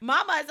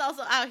 Mama is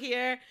also out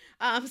here.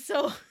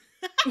 So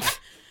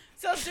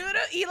so due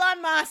to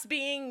Elon Musk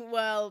being,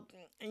 well,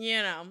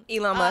 you know.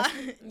 Elon Musk.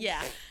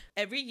 Yeah.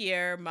 Every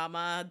year,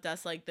 Mama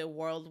does like the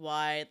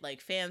worldwide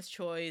like fans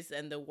choice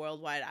and the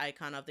worldwide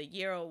icon of the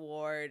year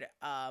award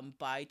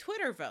by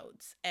Twitter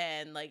votes.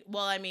 And like,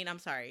 well, I mean, I'm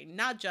sorry,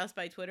 not just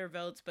by Twitter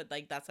votes, but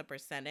like that's a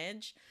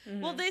percentage.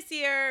 Well, this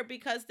year,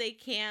 because they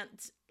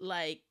can't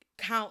like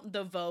count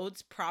the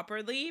votes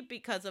properly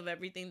because of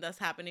everything that's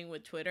happening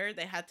with Twitter,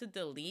 they had to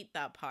delete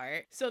that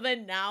part. So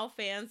then now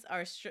fans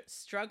are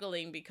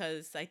struggling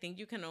because I think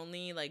you can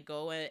only like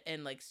go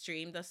and like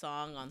stream the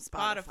song on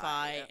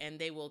Spotify yeah. And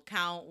they will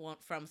count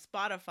from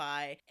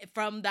Spotify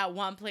from that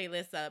one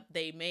playlist that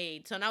they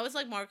made. So now it's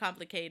like more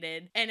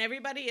complicated and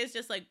everybody is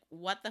just like,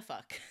 what the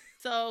fuck?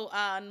 So,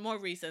 more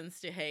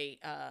reasons to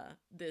hate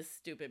this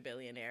stupid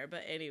billionaire.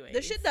 But anyway,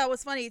 the shit that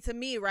was funny to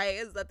me, right,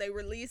 is that they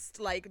released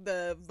like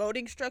the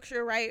voting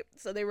structure, right?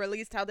 So they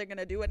released how they're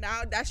gonna do it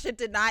now. That shit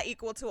did not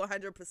equal to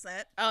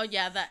 100%. Oh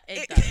yeah,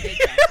 it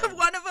does.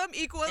 One of them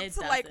equaled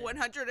to like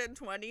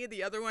 120.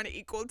 The other one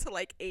equaled to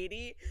like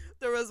 80.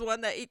 There was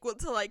one that equaled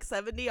to like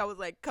 70. I was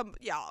like, come,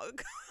 y'all,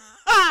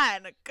 come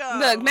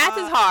on. Look, math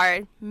is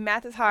hard.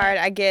 Math is hard.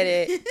 I get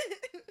it.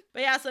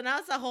 But yeah, so now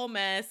it's a whole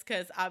mess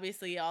because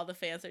obviously all the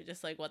fans are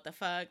just like, what the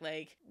fuck?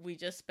 Like, we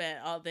just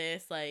spent all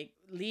this, like,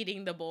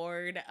 leading the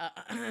board,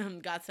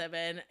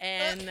 GOT7,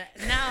 and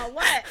now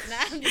what?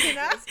 Now, you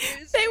know?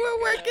 They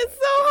were working so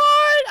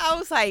hard. I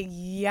was like,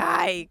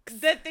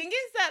 yikes. The thing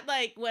is that,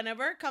 like,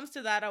 whenever it comes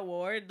to that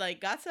award, like,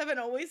 GOT7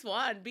 always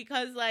won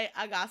because, like,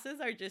 Agassiz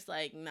are just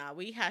like, nah,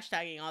 we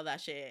hashtagging all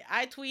that shit.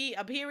 I tweet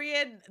a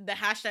period, the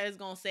hashtag is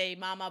gonna say,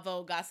 Mama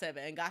vote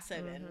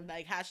GOT7,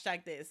 like,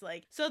 hashtag this.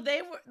 Like, so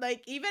they were,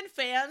 like, even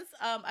fans,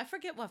 I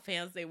forget what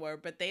fans they were,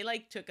 but they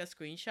like took a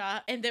screenshot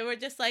and they were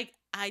just like,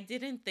 I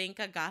didn't think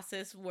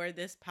Agassiz were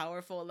this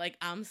powerful. Like,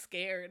 I'm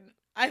scared.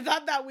 I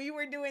thought that we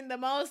were doing the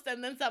most,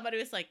 and then somebody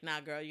was like, nah,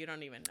 girl, you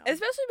don't even know.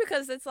 Especially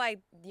because it's like,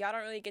 y'all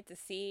don't really get to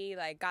see,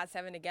 like,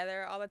 GOT7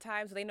 together all the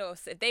time, so they know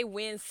if they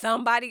win,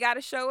 somebody got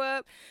to show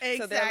up. Exactly.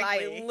 So they're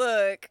like,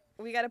 look,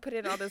 we got to put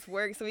in all this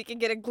work so we can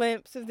get a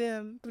glimpse of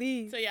them,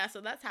 please. So, yeah,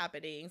 so that's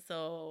happening.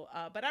 So,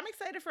 but I'm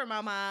excited for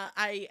Mama.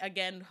 I,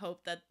 again,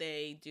 hope that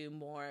they do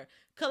more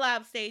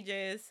collab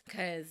stages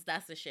because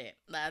that's the shit.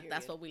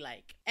 That's what we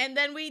like. And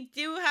then we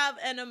do have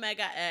an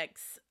Omega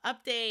X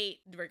update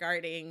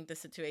regarding the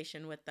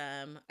situation with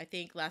them. I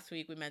think last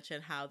week we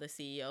mentioned how the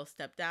CEO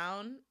stepped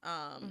down.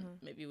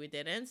 Maybe we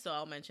didn't, so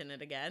I'll mention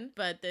it again.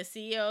 But the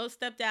CEO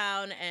stepped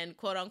down and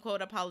quote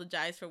unquote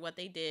apologized for what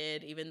they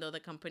did, even though the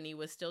company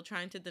was still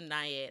trying to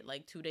deny it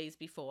like 2 days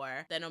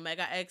before. Then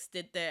Omega X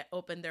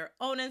opened their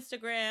own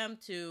Instagram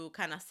to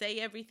kind of say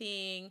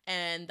everything,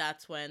 and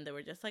that's when they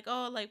were just like,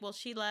 oh, like, well,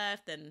 she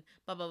left and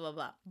blah blah blah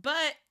blah.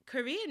 But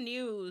Korean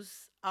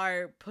news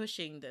are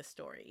pushing this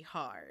story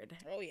hard.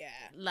 Oh yeah.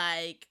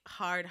 Like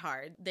hard.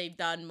 They've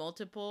done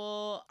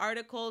multiple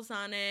articles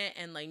on it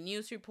and like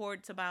news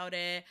reports about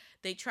it.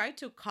 They tried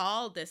to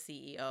call the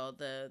CEO,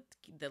 the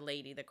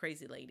lady, the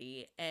crazy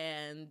lady,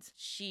 and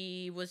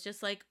she was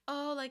just like,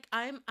 "Oh, like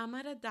I'm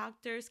at a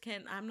doctor's.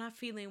 I'm not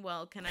feeling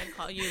well. Can I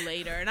call you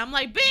later?" And I'm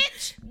like,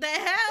 "Bitch, the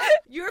hell?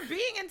 You're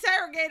being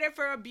interrogated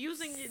for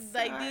abusing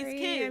like these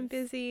kids. I'm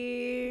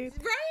busy."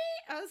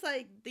 Right? I was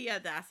like, the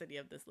audacity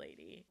of this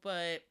lady.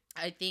 But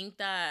I think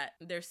that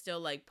they're still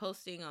like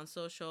posting on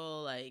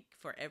social like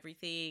for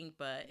everything,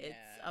 but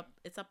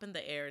it's up in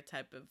the air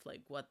type of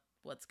like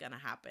what's gonna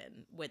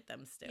happen with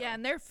them still. Yeah,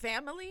 and their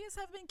families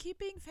have been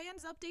keeping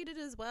fans updated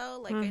as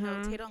well. Like I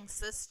know Taedong's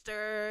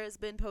sister has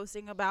been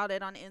posting about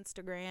it on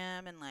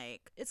Instagram, and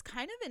like it's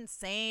kind of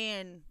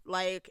insane.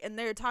 Like, and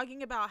they're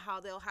talking about how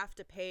they'll have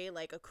to pay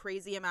like a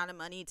crazy amount of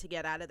money to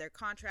get out of their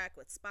contract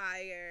with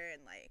Spire,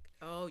 and like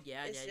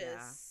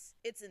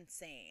it's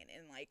insane.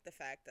 And like the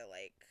fact that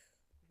like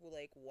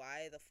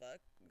why the fuck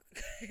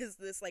is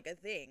this like a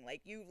thing?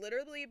 Like you've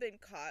literally been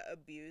caught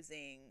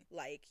abusing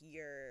like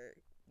your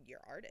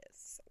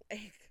artists.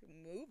 Like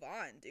move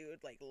on,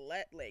 dude. Like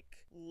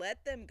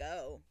let them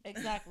go.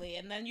 Exactly.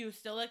 And then you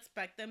still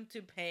expect them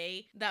to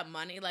pay that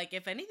money. Like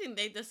if anything,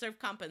 they deserve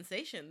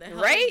compensation. The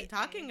hell are you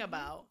talking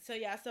about? So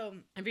yeah, so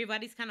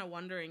everybody's kind of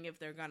wondering if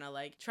they're gonna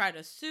like try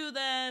to sue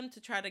them to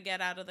try to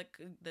get out of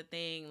the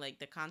thing, like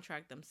the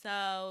contract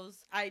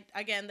themselves.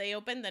 They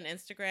opened an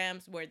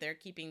Instagrams where they're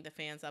keeping the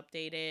fans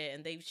updated,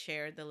 and they've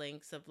shared the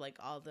links of like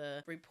all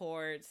the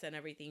reports and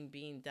everything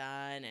being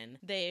done, and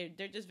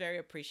they're just very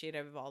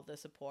appreciative of all the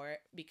support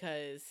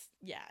because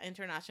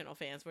international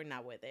fans were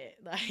not with it.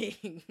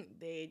 Like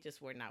they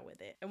just were not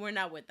with it, and we're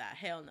not with that.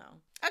 Hell no.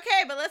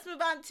 Okay, but let's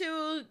move on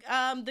to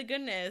the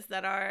goodness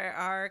that are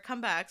our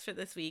comebacks for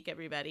this week,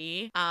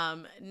 everybody.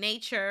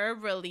 Nature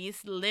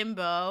released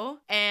Limbo,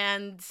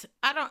 and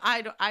I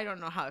don't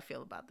know how I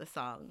feel about the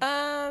song.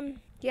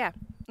 Yeah.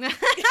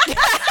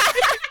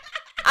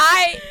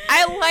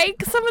 I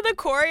like some of the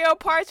choreo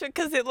parts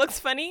because it looks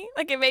funny.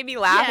 Like it made me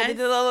laugh. Yes. And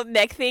did a little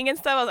neck thing and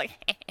stuff. I was like,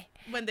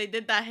 when they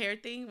did that hair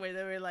thing where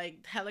they were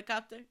like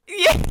helicopter.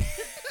 Yeah.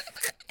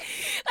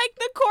 Like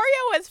the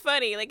choreo was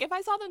funny. Like if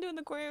I saw them doing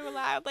the choreo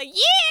live, I'm like,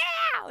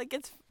 yeah, like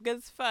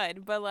it's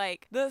fun. But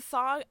like the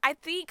song, I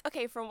think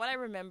from what I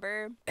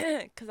remember,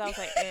 because I was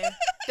like,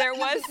 there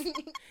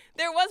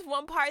was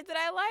one part that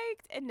I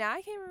liked, and now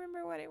I can't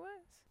remember what it was.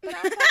 But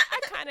I was like, I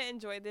kind of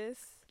enjoyed this.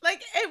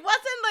 Like, it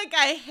wasn't like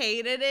I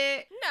hated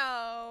it.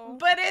 No.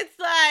 But it's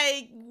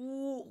like,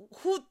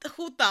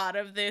 who thought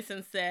of this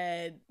and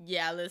said,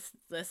 yeah,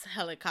 let's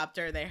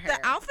helicopter their hair.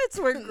 The outfits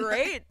were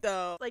great,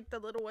 though. Like, the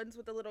little ones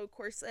with the little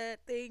corset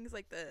things.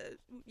 Like,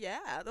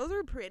 those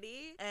were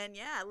pretty. And,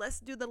 yeah,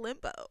 let's do the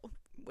limbo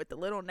with the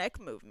little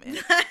neck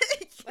movement.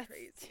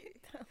 Crazy.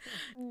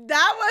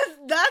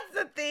 That's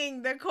the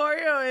thing. The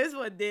choreo is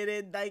what did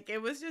it. Like,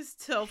 it was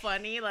just so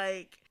funny.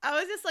 Like, I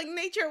was just like,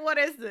 nature, what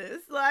is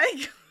this?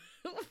 Like...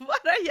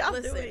 What are y'all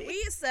doing?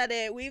 We said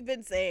it. We've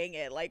been saying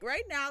it. Like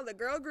right now, the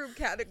girl group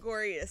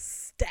category is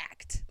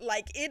stacked.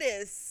 Like it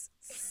is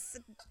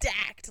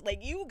stacked.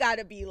 Like you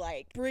gotta be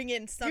like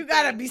bringing something. You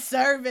gotta be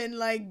serving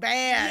like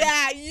bad.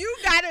 Yeah, you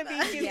gotta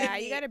be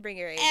giving you gotta bring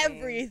your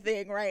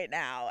everything right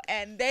now.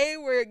 And they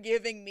were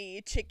giving me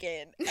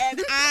chicken,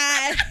 and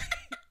I.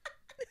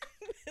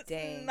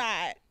 Dang.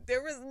 Not.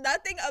 There was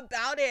nothing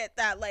about it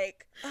that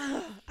like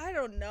I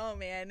don't know,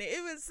 man.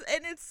 It was,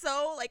 and it's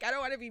so like I don't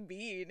want to be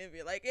mean and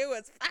be like it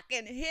was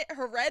fucking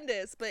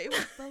horrendous, but it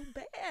was so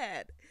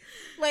bad.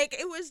 Like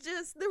it was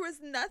just there was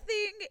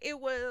nothing. It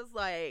was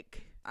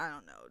like I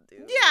don't know,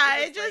 dude. Yeah,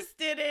 it just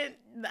didn't.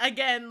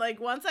 Again, like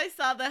once I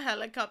saw the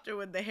helicopter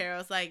with the hair, I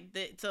was like,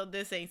 so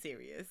this ain't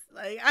serious.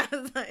 Like I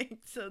was like,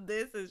 so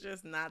this is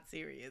just not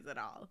serious at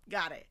all.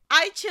 Got it.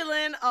 I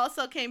Chillin'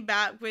 also came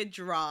back with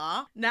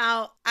Draw.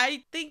 Now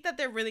I think that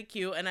they're really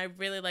cute, and I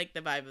really like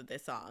the vibe of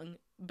this song.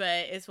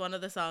 But it's one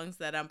of the songs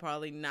that I'm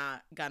probably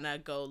not gonna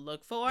go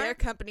look for. Their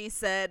company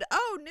said,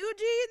 "Oh, new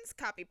jeans,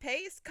 copy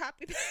paste,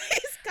 copy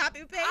paste,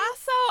 copy paste."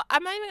 Also,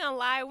 I'm not even gonna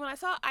lie. When I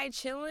saw I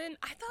Chillin',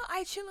 I thought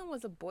I Chillin'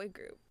 was a boy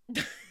group.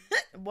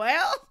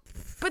 Well,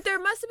 but there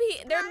must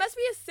be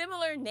a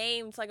similar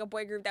name to like a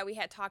boy group that we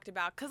had talked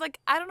about. Cause like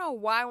I don't know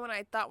why when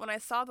I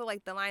saw the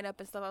like the lineup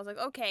and stuff, I was like,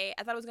 okay,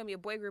 I thought it was gonna be a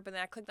boy group, and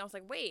then I clicked and I was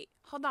like, wait,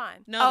 hold on.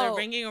 No, they're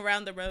bringing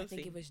around the Rosie. I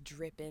think it was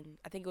Drippin'.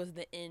 I think it was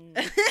the end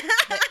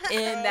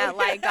that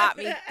like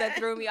that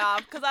threw me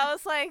off. Cause I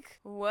was like,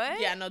 what?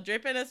 Yeah, no,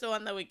 Drippin' is the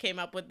one that we came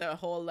up with the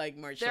whole like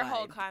merch Their line.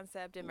 whole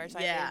concept and merch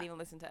line. They didn't even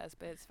listen to us,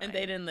 but it's fine. And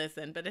they didn't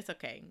listen, but it's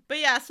okay. But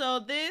yeah, so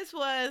this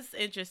was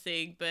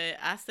interesting, but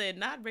I said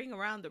not bring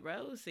around the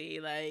Rosie,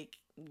 like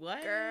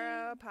what?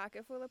 Girl,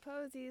 pocket full of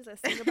posies.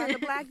 Let's think about the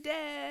Black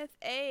Death.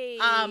 Hey.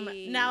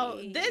 Now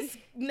this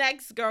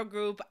next girl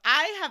group,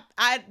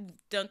 I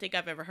don't think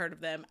I've ever heard of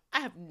them. I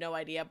have no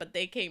idea, but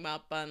they came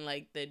up on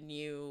like the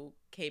new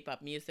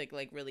K-pop music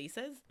like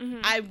releases.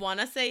 Mm-hmm. I want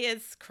to say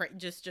it's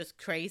just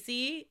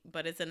crazy,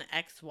 but it's an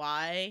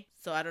XY,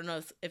 so I don't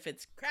know if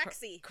it's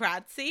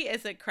Kratzy.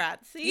 Is it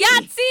Kratzy?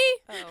 Yahtzee.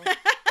 Oh.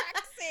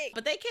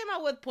 But they came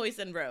out with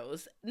Poison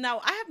Rose.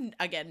 Now, I have,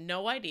 again,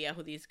 no idea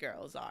who these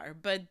girls are,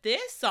 but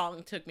this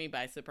song took me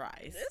by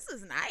surprise. This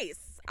is nice.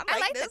 I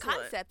like the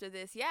concept of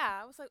this.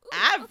 Yeah, I was like, ooh,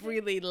 I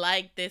really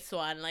liked this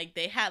one. Like,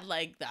 they had,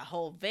 like, the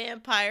whole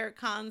vampire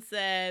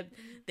concept.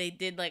 Mm-hmm. They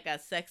did, like, a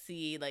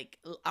sexy, like,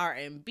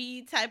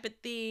 R&B type of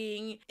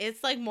thing.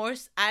 It's, like,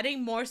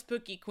 adding more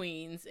spooky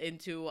queens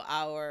into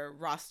our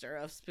roster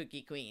of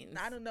spooky queens.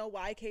 I don't know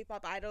why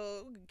K-pop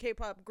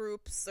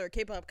groups or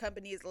K-pop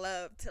companies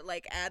love to,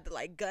 like, add the,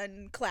 like,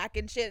 gun clack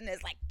and shit, and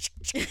it's like,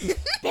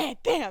 bam,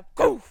 bam,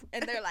 goof.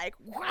 And they're like,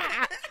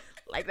 wow.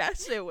 Like, that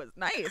shit was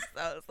nice.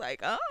 I was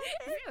like, oh.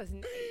 It was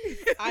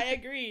nice. I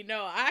agree.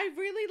 No, I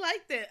really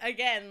liked it.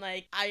 Again,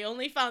 like, I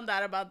only found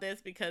out about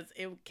this because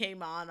it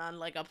came on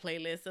like, a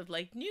playlist of,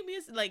 like, new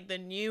music, like, the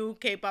new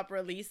K-pop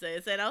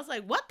releases. And I was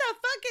like, what the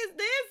fuck is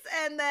this?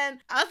 And then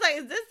I was like,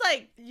 is this,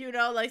 like, you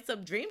know, like,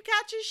 some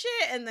Dreamcatcher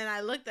shit? And then I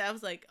looked at it, I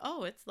was like,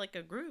 oh, it's, like,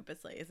 a group.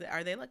 It's, like,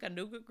 are they, like, a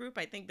new group?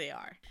 I think they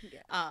are.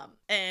 Yeah.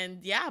 And,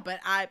 yeah, but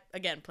I,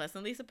 again,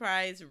 pleasantly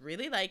surprised.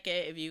 Really like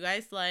it. If you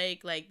guys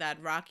like, that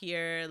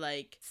rockier, like,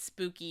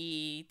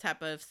 spooky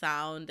type of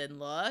sound and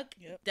look,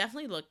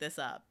 definitely look this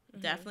up.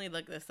 Mm-hmm. Definitely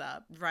look this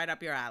up. Right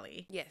up your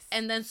alley. Yes.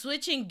 And then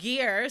switching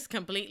gears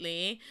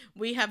completely,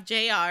 we have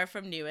JR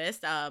from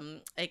Newest,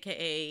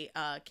 aka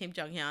Kim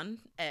Jong-hyun,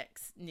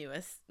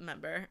 ex-Newest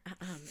member.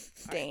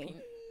 Dang.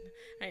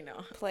 I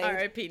know. Played.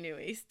 R.I.P. New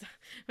East.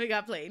 We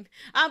got played.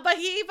 But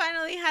he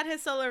finally had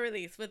his solo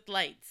release with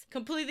Lights.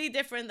 Completely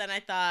different than I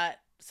thought.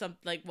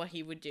 Like what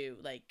he would do,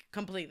 like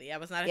completely. I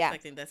was not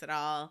expecting this at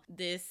all.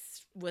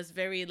 This was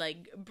very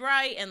like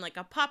bright and like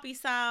a poppy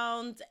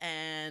sound,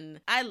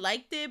 and I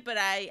liked it, but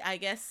I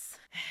guess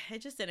it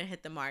just didn't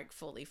hit the mark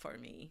fully for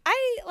me.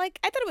 I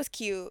thought it was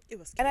cute. It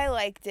was cute. And I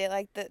liked it.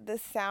 Like the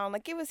sound,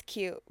 like it was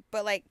cute.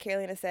 But like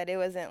Carolina said, it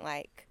wasn't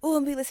like, oh,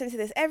 I'm be listening to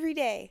this every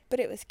day. But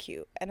it was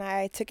cute. And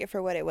I took it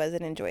for what it was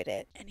and enjoyed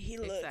it. And he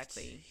looked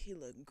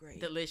great.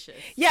 Delicious.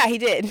 Yeah, he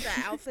did. The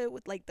outfit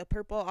with like the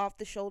purple off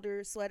the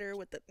shoulder sweater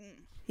with the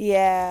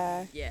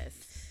Yeah. Yes.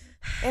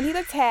 And he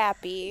looked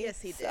happy.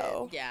 Yes, he did.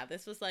 So. Yeah,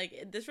 this was like,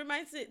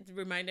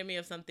 reminded me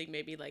of something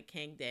maybe like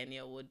King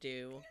Daniel would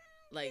do,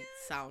 like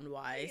sound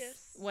wise,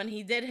 Yes. when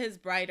he did his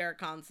brighter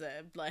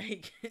concept.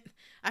 Like,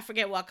 I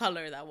forget what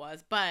color that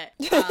was, but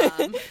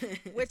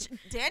Which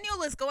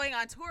Daniel is going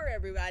on tour,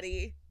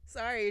 everybody.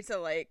 Sorry to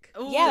like.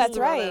 Ooh, Yeah, that's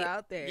throw that right.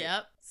 out there.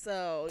 Yep.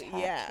 So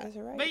yeah. Taxes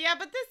are right. But yeah,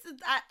 but this is,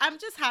 I'm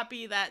just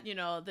happy that, you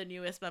know, the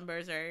newest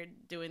members are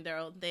doing their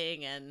own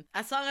thing, and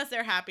as long as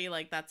they're happy,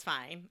 like, that's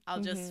fine.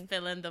 I'll just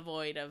fill in the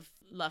void of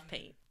Love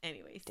Paint.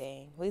 Anyways.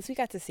 Dang. At least we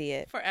got to see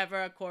it.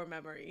 Forever a core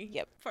memory.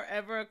 Yep.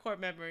 Forever a core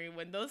memory.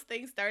 When those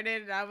things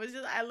started, and I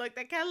looked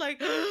at Kat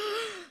like, are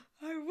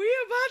we about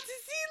to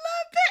see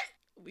Love Paint?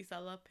 We saw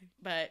Love Paint.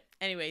 But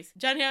anyways,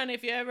 Jonghyun,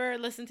 if you ever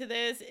listen to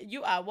this,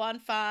 you are one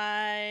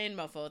fine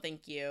mofo.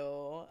 Thank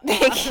you.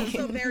 Thank You're you.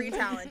 also very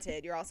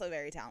talented. You're also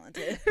very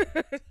talented.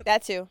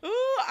 That too.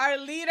 Ooh, our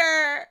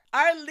leader.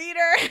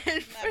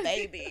 My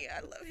baby.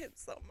 I love him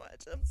so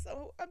much. I'm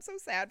so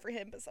sad for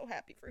him, but so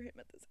happy for him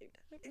at the same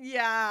time.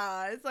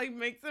 Yeah, it's like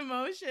mixed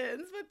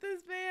emotions with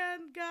this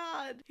man.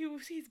 God,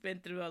 he's been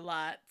through a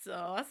lot.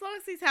 So as long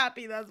as he's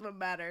happy, that's what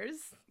matters.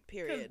 'Cause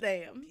Period.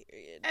 damn.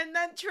 Period. And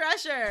then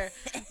Treasure,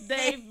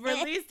 they've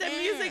released a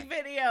music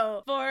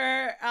video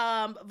for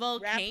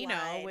Volcano,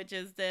 Line. which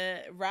is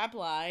the rap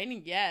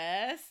line.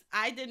 Yes,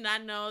 I did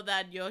not know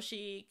that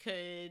Yoshi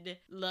could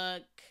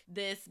look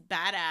this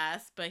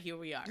badass, but here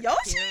we are.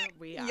 Yoshi? Here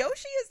we are.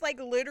 Yoshi is like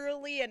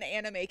literally an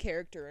anime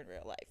character in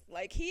real life.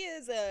 Like he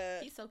is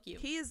He's so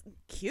cute. He is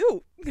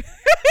cute.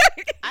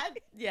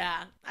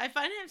 I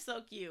find him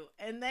so cute.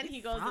 And then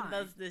he goes and fine.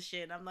 does this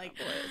shit. I'm like,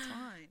 It's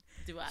fine.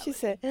 do I? She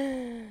said,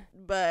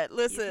 But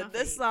listen, my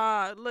this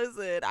fave.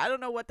 song, I don't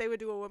know what they were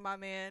doing with my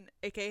man,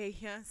 aka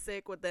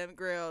Hyunsik, with them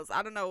grills.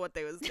 I don't know what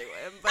they was doing,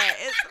 but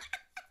it's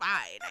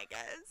fine, I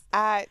guess.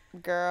 I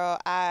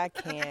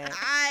can't.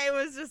 I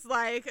was just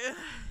like, ugh,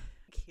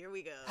 here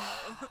we go.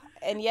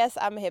 And yes,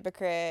 I'm a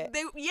hypocrite.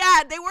 They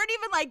weren't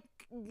even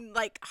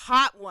like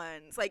hot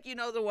ones, like, you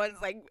know, the ones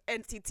like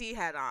NCT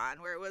had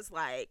on where it was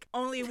like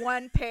only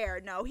one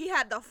pair. No, he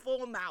had the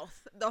full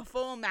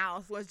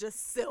mouth was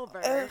just silver.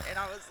 And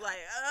I was like,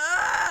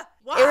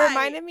 why? It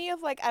reminded me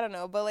of, like, I don't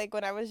know, but like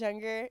when I was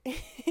younger,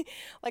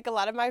 like a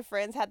lot of my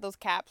friends had those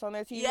caps on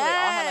their teeth. Yes. They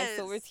all had like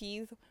silver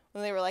teeth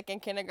when they were like in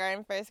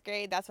kindergarten, first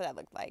grade. That's what that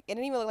looked like. It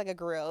didn't even look like a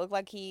grill. It looked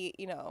like he,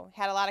 you know,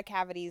 had a lot of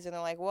cavities, and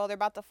they're like, well, they're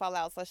about to fall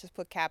out, so let's just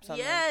put caps on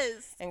them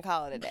and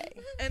call it a day.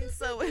 And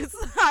so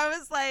I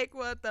was like,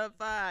 what the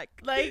fuck?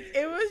 Like,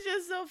 it was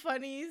just so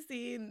funny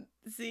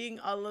seeing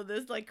all of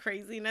this like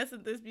craziness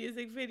in this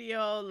music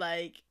video.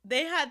 Like,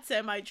 they had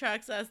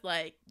semi-trucks as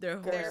like their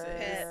horses.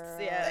 Pets,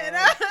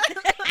 yeah.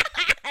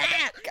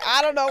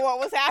 I don't know what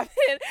was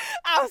happening.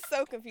 I was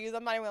so confused.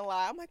 I'm not even gonna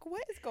lie. I'm like,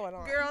 what is going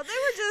on? Girl, they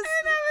were just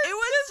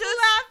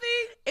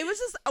it was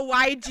just a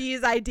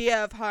YG's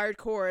idea of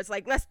hardcore. It's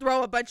like, let's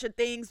throw a bunch of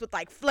things with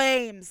like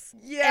flames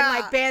and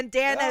like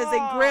bandanas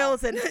and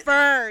grills and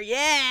fur.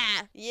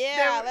 Yeah.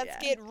 Let's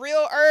get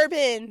real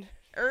urban.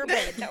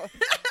 No.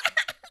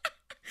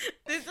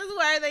 This is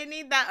where they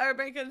need that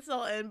urban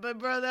consultant. But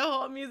bro, the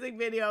whole music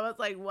video was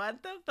like,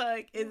 what the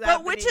fuck is happening?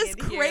 But which is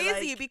in here?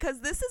 crazy Like, because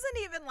this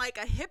isn't even like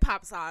a hip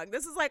hop song.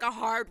 This is like a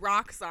hard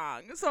rock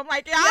song. So I'm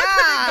like, I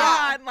could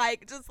have gone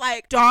like just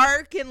like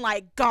dark and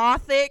like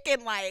gothic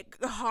and like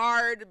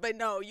hard, but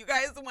no, you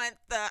guys went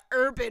the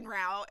urban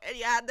route and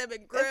you had them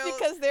in grills. It's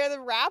because they're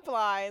the rap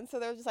line, so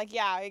they're just like,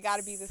 yeah, it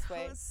gotta be this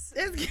way.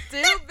 Stupid.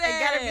 it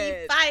gotta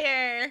be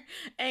fire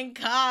and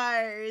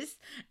cars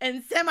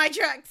and semi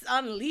trucks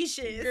on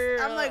leashes.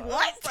 Girl, I'm like,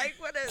 what? Like,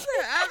 what is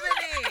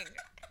happening?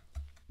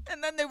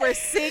 And then they were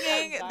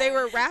singing. They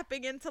were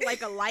rapping into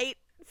like a light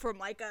from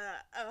like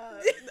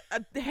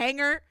a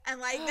hanger, and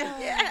like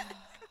yeah.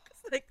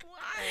 It's like,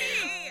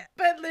 why?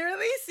 But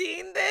literally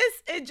seeing this,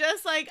 it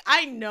just like,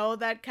 I know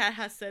that Kat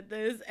has said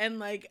this, and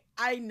like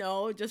I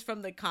know just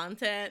from the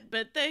content,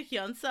 but the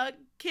Hyunsuk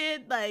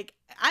kid, like,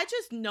 I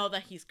just know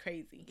that he's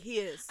crazy. He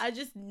is. I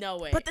just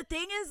know it. But the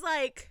thing is,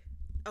 like,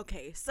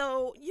 okay,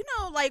 so, you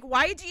know, like,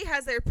 YG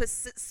has their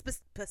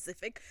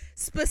specific,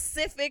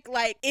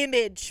 like,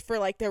 image for,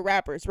 like, their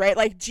rappers, right?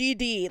 Like,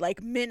 GD,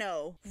 like,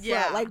 Minnow,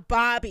 like,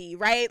 Bobby,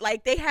 right?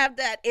 Like, they have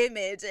that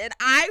image, and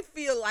I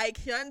feel like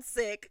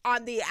Hyunsik,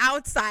 on the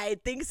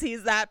outside, thinks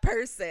he's that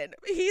person.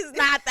 He's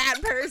not that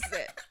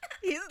person.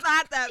 He's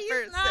not that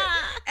person. Not.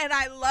 And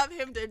I love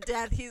him to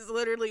death. He's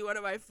literally one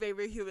of my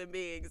favorite human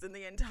beings in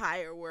the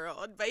entire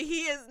world. But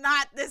he is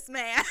not this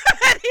man.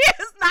 He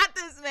is not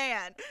this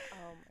man. Oh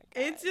my god.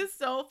 It's just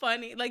so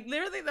funny. Like,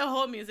 literally the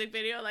whole music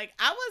video, like,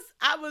 I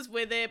was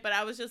with it, but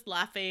I was just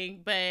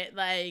laughing. But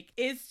like,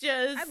 it's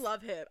just, I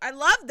love him. I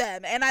love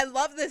them, and I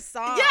love this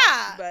song.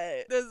 Yeah.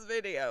 But this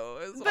video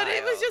is but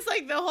it was just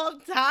like the whole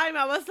time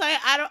I was like,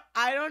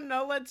 I don't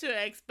know what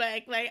to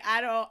expect. Like,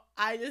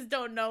 I just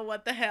don't know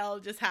what the hell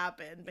just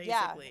happened,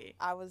 basically.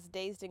 Yeah, I was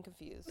dazed and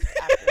confused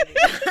after it.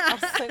 I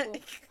was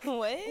like,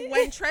 what?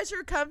 When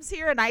Treasure comes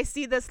here and I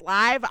see this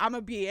live, I'm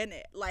gonna be in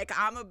it. Like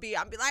I'm gonna be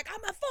like,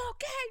 I'm a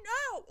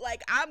volcano.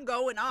 Like I'm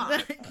going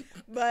on.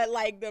 But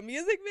like the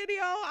music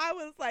video, I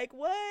was like,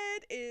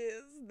 what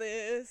is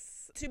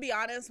this? To be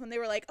honest, when they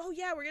were like, oh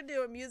yeah, we're gonna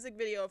do a music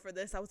video for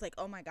this, I was like,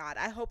 oh my god,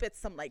 I hope it's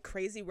some like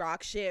crazy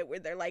rock shit where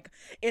they're like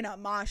in a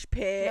mosh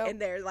pit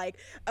and they're like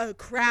a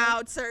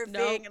crowd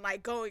surfing and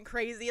like going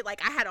crazy.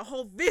 Like I had a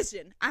whole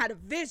vision. I had a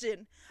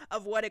vision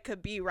of what it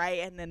could be, right?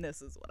 And then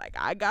this is what I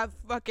got. I got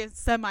fucking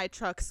semi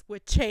trucks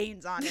with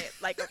chains on it,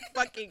 like a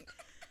fucking.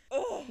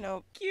 Oh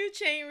Nope. Cue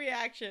chain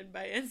reaction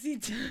by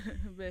NCT.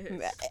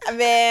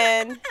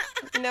 Man,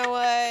 you know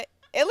what?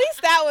 At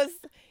least that was.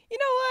 You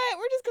know what?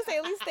 We're just gonna say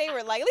at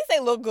least they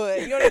look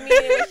good. You know what I mean?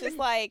 It was just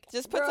like,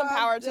 just put some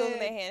power tools in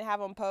their hand, have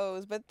them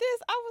pose. But this,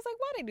 I was like,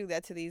 why they do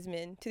that to these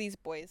men, to these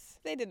boys?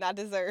 They did not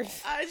deserve.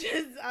 I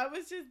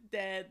was just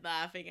dead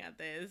laughing at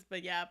this.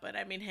 But yeah,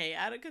 I mean, hey,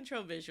 out of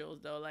control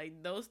visuals though.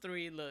 Like those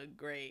three look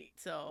great,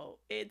 so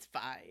it's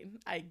fine,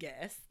 I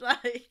guess.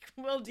 Like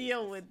we'll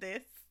deal with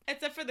this.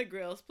 Except for the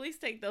grills, please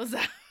take those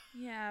out.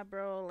 Yeah,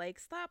 bro, like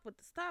stop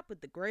with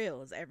the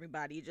grills,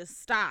 everybody.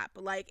 Just stop.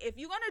 Like if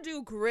you're gonna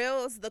do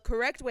grills, the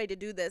correct way to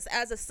do this,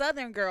 as a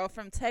southern girl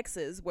from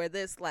Texas where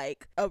this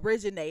like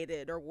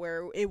originated or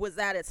where it was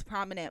at its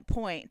prominent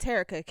point,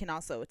 Terica can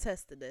also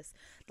attest to this.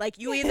 Like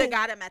you either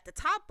got them at the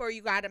top or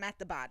you got them at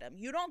the bottom.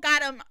 You don't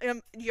got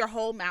them your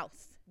whole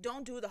mouth.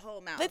 Don't do the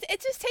whole mouth.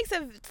 It just takes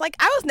like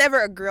I was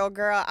never a grill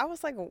girl. I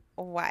was like,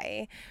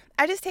 why?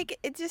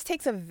 It just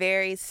takes a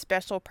very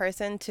special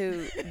person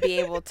to be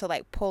able to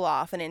like pull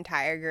off an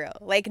entire grill.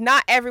 Like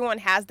not everyone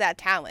has that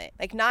talent.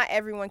 Like not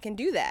everyone can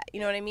do that. You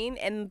know what I mean?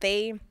 And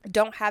they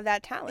don't have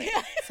that talent.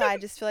 So I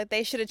just feel like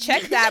they should have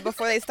checked that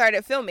before they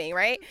started filming,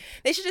 right?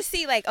 They should just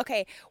see like,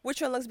 okay,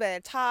 which one looks better,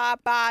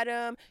 top,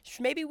 bottom.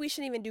 Maybe we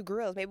shouldn't even do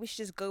grills. Maybe we should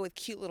just go with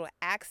cute little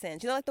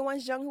accents. You know, like the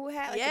ones Jungwoo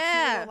had. Like, the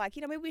cute little, like,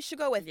 you know, maybe we should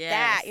go with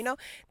that. You know,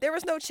 there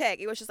was no check.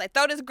 It was just like,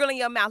 throw this grill in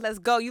your mouth. Let's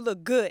go. You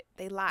look good.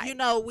 They lied. You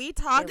know, we've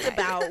talked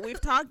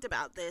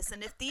about this,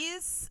 and if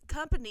these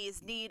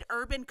companies need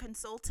urban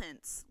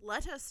consultants,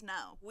 let us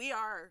know. We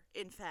are,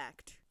 in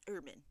fact,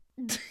 urban.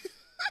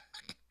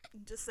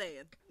 Just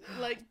saying.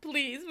 Like,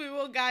 please, we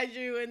will guide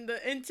you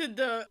into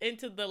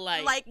the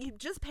light. Like, you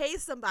just pay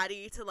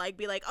somebody to like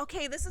be like,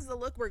 okay, this is the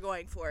look we're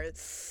going for.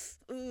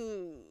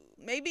 Ooh.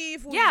 Maybe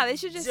if we they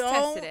should just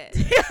test it.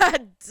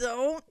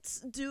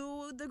 Don't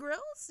do the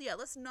grills. Yeah,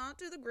 let's not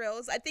do the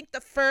grills. I think the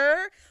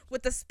fur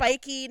with the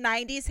spiky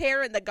 90s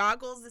hair and the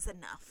goggles is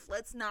enough.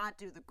 Let's not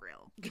do the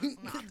grill.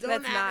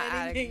 Let's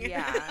not.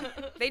 Yeah.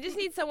 They just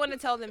need someone to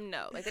tell them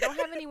no. Like, they don't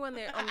have anyone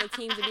there on the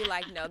team to be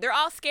like, no. They're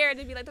all scared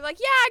to be like, they're like,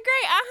 yeah,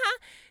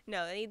 great,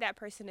 No, they need that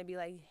person to be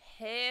like,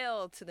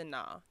 hell to the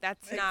no.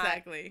 That's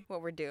not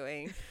what we're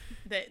doing.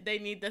 They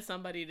need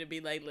somebody to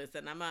be like,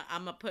 listen, I'm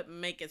a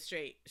make it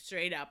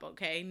straight up,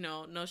 okay?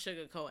 No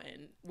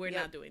sugarcoating. We're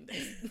not doing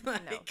this.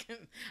 Like, no,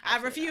 I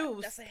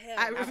refuse. That's a hell.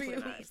 I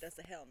refuse. That's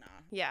a hell no.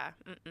 Yeah.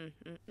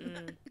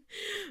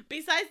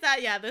 Besides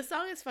that, yeah, this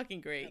song is fucking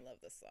great. I love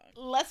this song.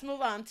 Let's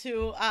move on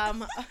to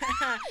some of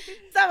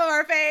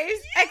our faves,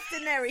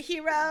 Extraordinary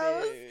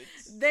Heroes.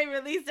 Dude. They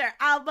released their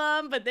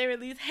album, but they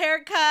released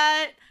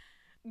Haircut.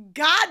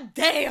 God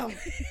damn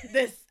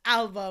this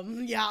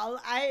album, y'all.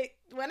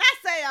 When I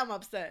say I'm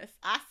obsessed,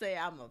 I say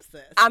I'm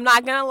obsessed. I'm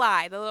not gonna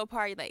lie. The little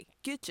party, like,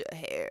 get your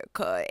hair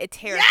cut. It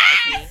terrifies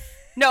me.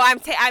 No, I'm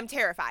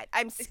terrified.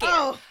 I'm scared.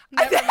 Oh,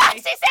 never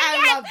mind.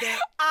 I loved it.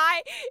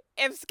 I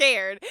am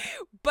scared.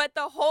 But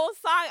the whole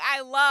song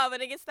I love,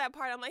 and it gets to that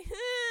part, I'm like,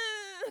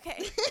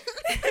 okay.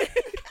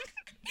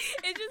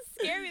 It just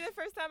scared me the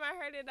first time I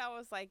heard it. I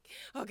was like,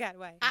 oh God,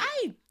 why?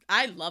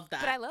 I love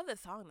that. But I love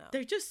this song though.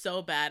 They're just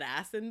so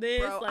badass in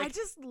this. Bro, I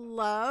just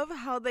love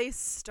how they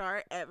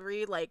start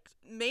every, like,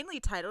 mainly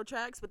title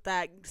tracks with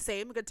that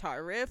same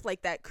guitar riff,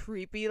 like that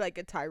creepy, like,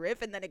 guitar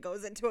riff, and then it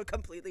goes into a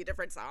completely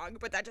different song.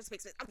 But that just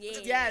makes it.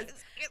 Yes.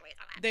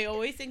 They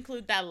always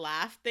include that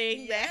laugh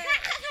thing. Yeah.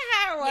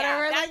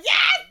 Whatever. Yeah, like,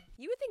 yes.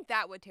 You would think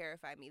that would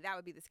terrify me. That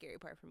would be the scary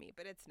part for me,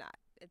 but it's not.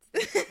 It's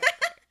the scary part.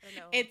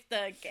 It's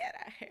the get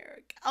a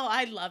haircut. Oh,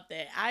 I loved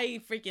it.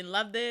 I freaking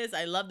love this.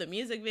 I love the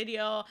music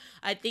video.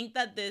 I think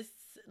that this,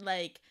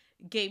 like,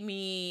 gave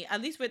me,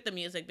 at least with the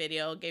music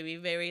video, gave me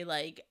very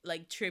like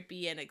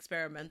trippy and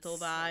experimental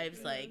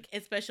vibes. Like,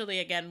 especially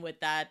again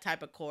with that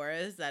type of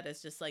chorus that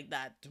is just like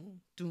that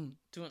doom,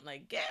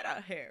 like get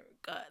a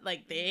haircut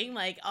like thing.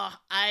 Like, oh,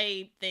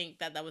 I think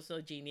that was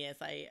so genius.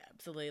 I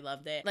absolutely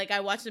loved it. Like, I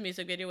watched the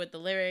music video with the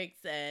lyrics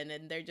and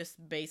they're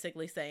just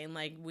basically saying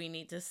like we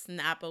need to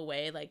snap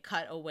away, like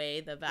cut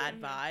away the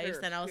bad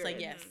vibes. And I was like,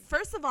 yes.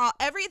 First of all,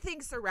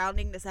 everything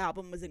surrounding this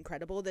album was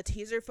incredible. The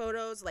teaser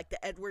photos, like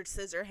the Edward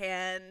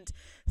Scissorhand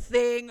concept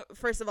thing.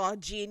 First of all,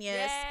 genius.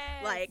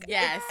 Yes. Like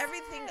Yes.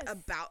 everything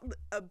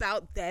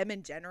about them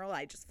in general,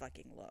 I just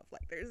fucking love.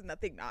 Like there's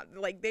nothing not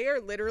like they are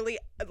literally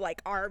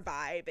like our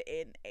vibe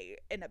in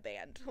a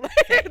band.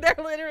 They're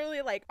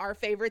literally like our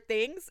favorite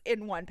things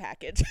in one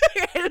package.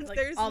 And Like,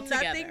 there's all nothing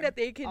together. that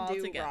they can All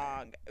do together.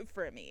 wrong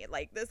for me.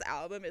 Like this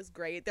album is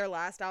great. Their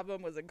last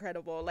album was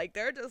incredible. Like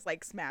they're just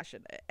like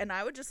smashing it. And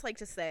I would just like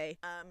to say,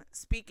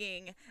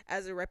 speaking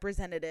as a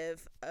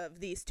representative of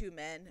these two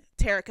men,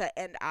 Terika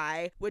and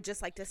I would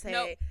just like to say,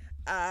 Nope.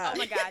 Oh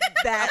my God.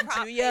 that A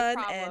Juyeon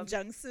problem. and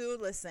Jungsu,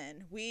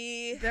 listen,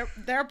 we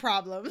Their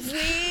problems.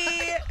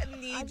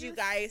 need you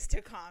guys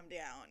to calm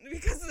down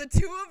because the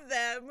two of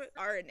them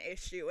are an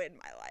issue in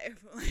my life.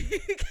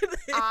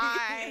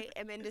 I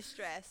am in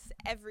distress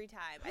every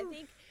time. I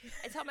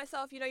tell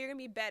myself, you're gonna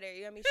be better.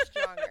 You're gonna be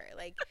stronger.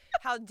 Like,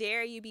 how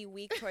dare you be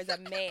weak towards a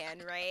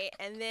man, right?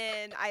 And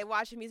then I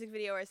watch a music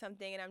video or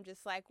something, and I'm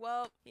just like,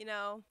 well,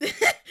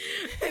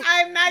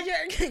 I'm not your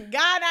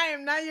God. I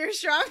am not your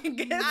strongest I'm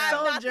not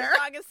the soldier.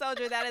 strongest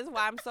soldier. That is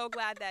why I'm so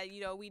glad that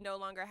we no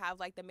longer have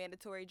like the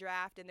mandatory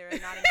draft, and they're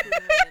not including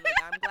women. Like,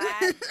 I'm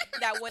glad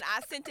that when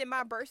I sent in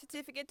my birth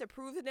certificate to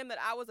prove to them that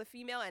I was a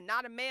female and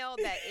not a male,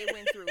 that it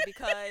went through,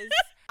 because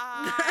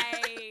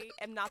I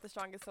am not the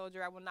strongest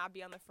soldier. I will not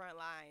be on the front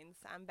lines.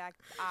 I'm back.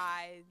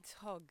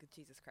 Oh,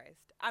 Jesus Christ.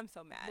 I'm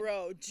so mad.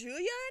 Bro,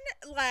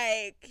 Juyeon,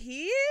 like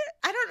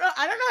I don't know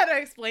how to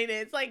explain it.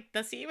 It's like,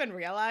 does he even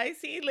realize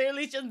he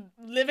literally just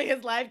living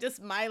his life, just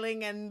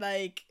smiling, and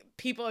like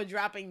people are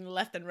dropping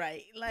left and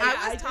right. Like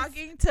I was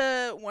talking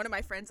to one of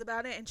my friends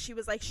about it, and she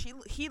was like,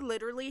 he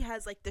literally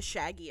has like the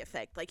Shaggy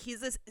effect. Like he's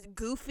this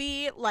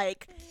goofy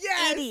like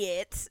Yes!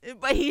 idiot,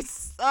 but he's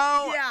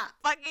so Yeah.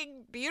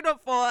 fucking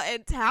beautiful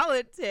and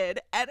talented,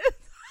 and it's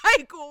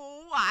like,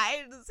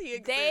 why does he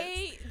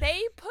exist?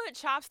 They put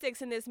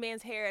chopsticks in this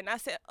man's hair, and I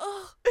said,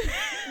 oh.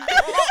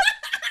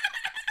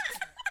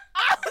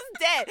 I was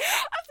dead.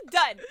 I'm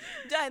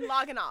done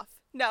logging off.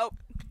 Nope.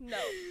 No,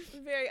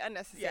 very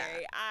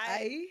unnecessary.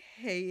 I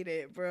hate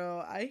it, bro.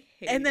 I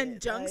hate it. And then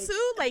Jungsu,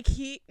 like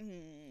his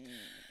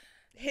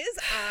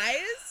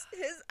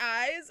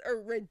eyes are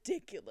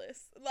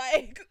ridiculous.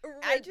 Like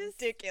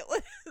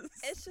ridiculous.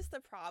 It's just a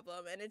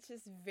problem, and it's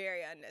just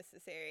very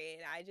unnecessary,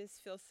 and I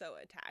just feel so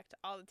attacked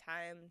all the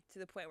time, to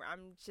the point where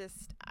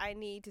I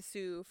need to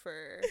sue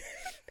for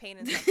pain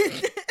and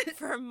suffering,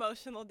 for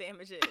emotional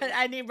damages.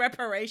 I need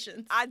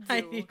reparations. I do.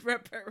 I need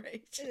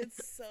reparations.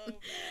 It's so bad.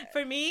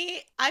 For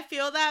me, I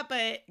feel that,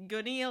 but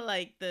Goody,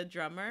 like the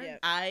drummer, Yep.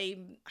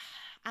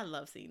 I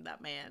love seeing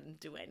that man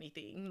do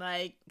anything.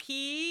 Like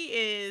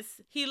he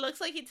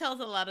looks like he tells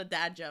a lot of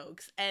dad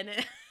jokes, and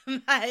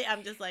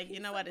I'm just like, you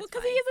know what? It's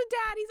because fine. he is a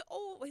dad. He's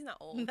old. Well, he's not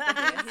old.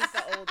 Yeah, he's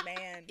the old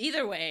man.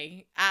 Either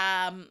way,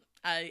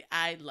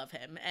 I love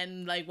him,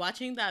 and like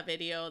watching that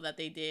video that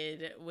they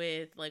did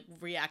with like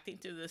reacting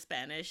to the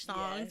Spanish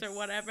songs or Yes.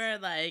 whatever,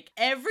 like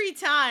every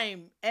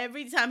time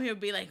he would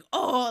be like,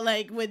 oh,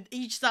 like with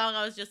each song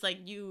I was just like,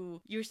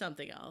 you're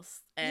something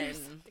else. And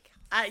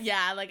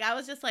I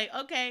was just like,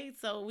 okay,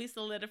 so we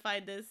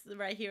solidified this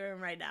right here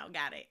and right now.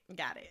 Got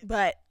it.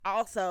 But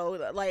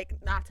also, like,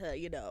 not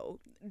to,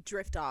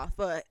 drift off,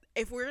 but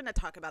if we're going to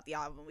talk about the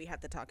album, we have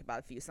to talk about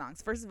a few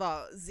songs. First of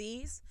all,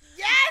 Z's.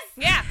 Yes.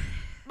 Yeah.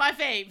 My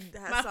fave.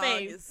 That My song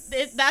fave. is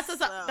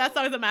That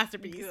song is a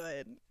masterpiece.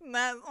 Good.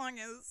 That song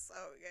is so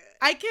good.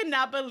 I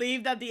cannot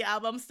believe that the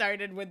album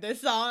started with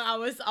this song. I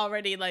was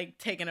already like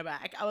taken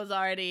aback. I was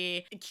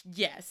already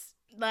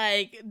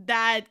like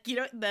that,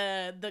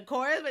 the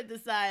chorus with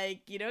this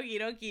like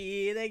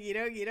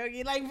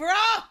like, bro,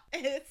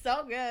 it's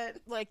so good.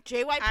 Like,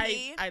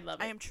 JYP, I love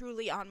it. I am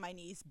truly on my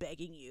knees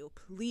begging you,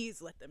 please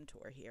let them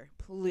tour here.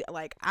 Please,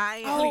 like,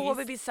 I Oh, am what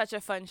would be such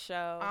a fun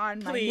show.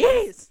 on my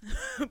Please.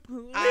 knees.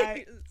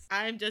 Please.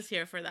 I'm just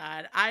here for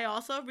that. I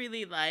also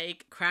really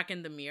like Crack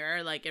in the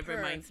Mirror. Like, it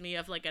reminds me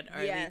of like an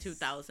early Yes.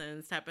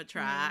 2000s type of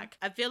track.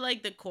 I feel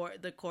like the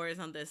chorus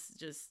on this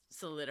just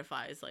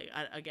solidifies like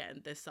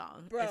again this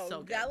song. Bro, It's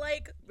so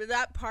good.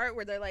 that part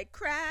where they're like,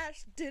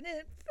 crash,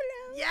 didn't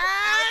flow.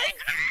 Yes!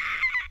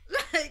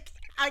 Like,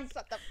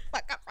 Shut the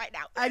fuck up right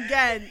now.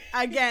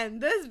 again,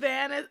 this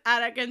band is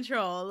out of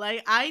control.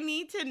 Like, I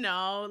need to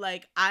know,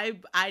 like, I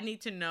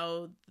need to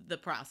know the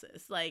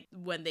process, like,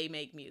 when they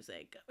make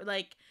music.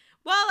 Like,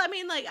 well, I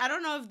mean, like, I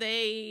don't know if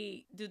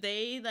they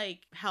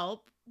like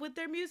help with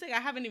their music. I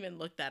haven't even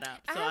looked that up,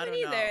 so I haven't don't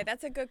either. know.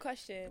 That's a good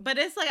question. But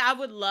it's like, I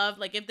would love,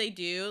 like, if they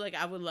do, like,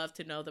 I would love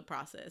to know the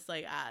process.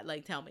 Like,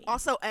 tell me.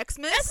 Also,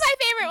 Xmas. That's my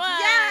favorite one.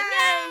 Yes!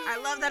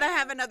 I love that I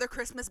have another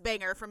Christmas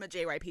banger from a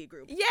JYP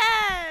group.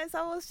 Yes,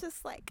 I was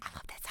just like, I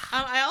love that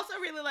song. I also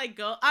really like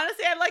Go.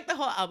 Honestly, I like the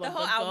whole album. The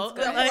whole but album's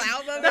Go- good. like, The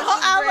whole album the is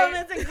whole album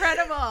great. is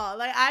incredible.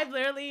 Like, I've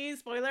literally,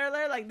 spoiler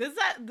alert, like this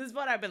is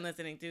what I've been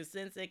listening to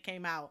since it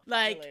came out.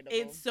 Like, Relatable.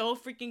 it's so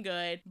freaking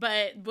good.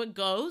 But with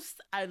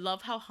Ghost, I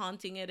love how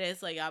haunting it it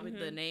is. Like,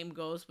 the name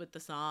goes with the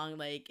song.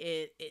 Like,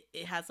 it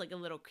has like a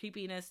little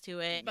creepiness to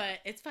it, but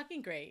it's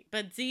fucking great.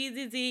 But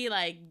Z,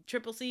 like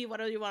Triple C,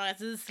 whatever you want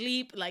to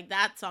sleep, like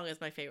that song is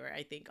my favorite,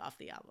 I think, off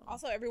the album.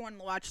 Also, everyone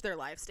watch their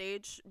live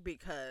stage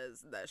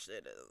because that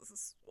shit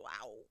is wow.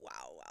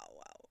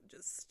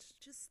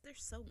 Just they're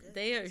so good.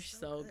 They are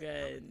so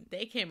good.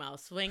 They came out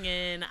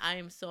swinging. I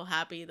am so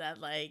happy that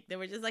like they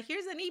were just like,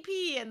 here's an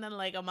EP, and then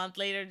like a month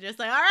later, just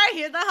like, all right,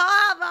 here's the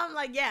whole album.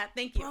 Like, yeah,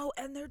 thank you, bro.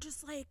 And they're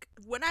just like,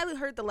 when I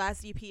heard the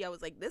last EP, I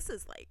was like, this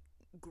is like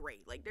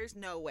great. Like, there's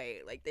no way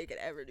like they could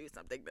ever do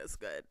something this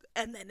good.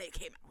 And then they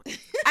came out with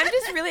I'm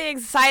just really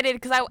excited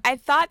because I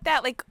thought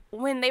that like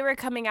when they were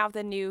coming out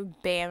with the new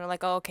band, we're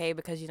like, oh, okay,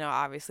 because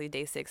obviously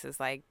Day 6 is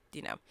like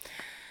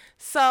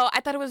so I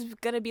thought it was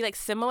gonna be like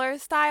similar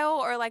style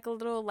or like a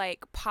little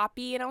like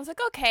poppy, and I was like,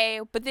 okay.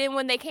 But then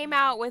when they came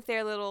out with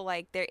their little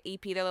like their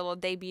EP, their little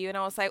debut, and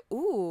I was like,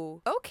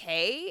 ooh,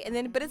 okay. And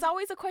then, but it's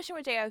always a question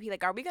with JYP,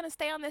 like, are we gonna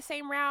stay on the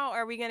same route, or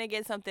are we gonna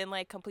get something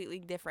like completely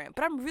different?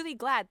 But I'm really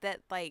glad that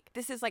like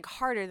this is like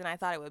harder than I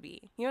thought it would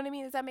be. You know what I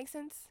mean? Does that make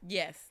sense?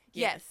 Yes.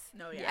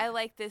 No, yeah. I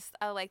like this.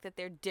 I like that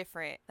they're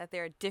different. That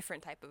they're a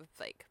different type of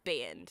like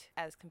band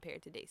as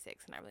compared to Day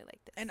 6, and I really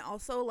like this. And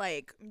also,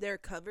 like, their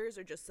covers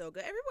are just so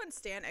good. Everyone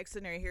stan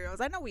Extraordinary Heroes.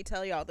 I know we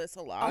tell y'all this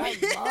a lot.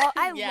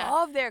 I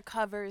love their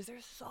covers. They're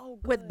so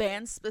good. With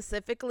bands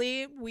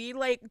specifically, we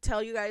like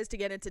tell you guys to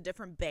get into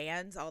different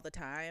bands all the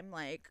time.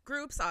 Like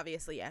groups,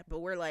 obviously, yeah. But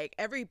we're like,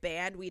 every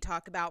band we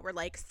talk about, we're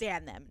like,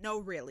 stan them. No,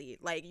 really.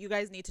 Like, you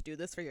guys need to do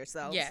this for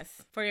yourselves. Yes.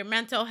 For your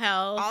mental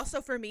health. Also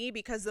for me,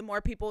 because the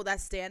more people that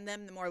stan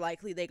them, the more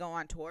likely they go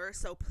on tour.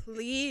 So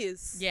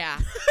please. Yeah.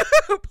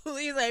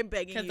 Please, I'm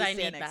begging you, I stan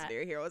need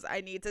Extraordinary Heroes.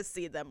 I need to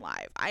see them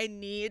live.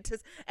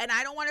 And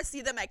I don't want to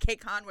see them at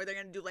KCON where they're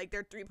going to do like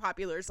their 3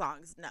 popular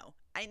songs. No.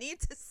 I need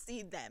to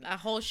see them. A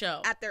whole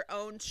show. At their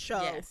own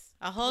show. Yes.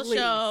 A whole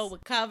show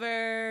with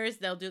covers.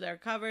 They'll do their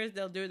covers.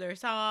 They'll do their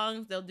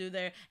songs. They'll do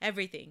their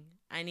everything.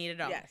 I need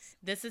it all. Yes.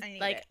 This is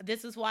like,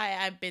 this is why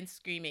I've been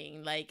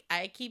screaming. Like,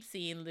 I keep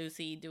seeing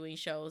Lucy doing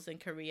shows in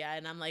Korea,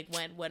 and I'm like,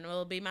 when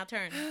will it be my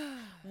turn?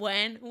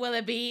 When will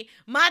it be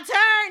my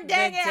turn?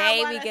 Dang the it.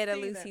 day we get a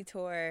Lucy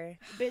tour.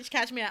 Bitch,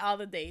 catch me at all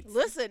the dates.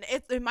 Listen,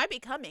 it might be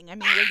coming. I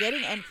mean, you're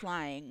getting N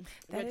Flying,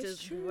 which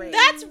is great.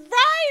 That's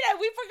right.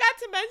 We forgot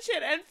to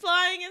mention N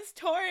Flying is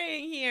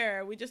touring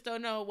here. We just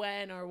don't know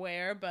when or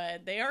where,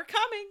 but they are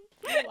coming.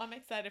 Oh, I'm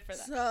excited for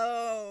that.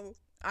 So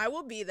I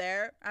will be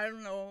there. I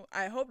don't know.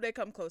 I hope they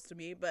come close to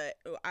me, but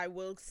I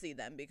will see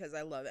them because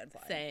I love N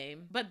Flying.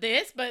 Same. But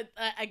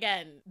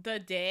again, the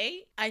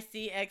day I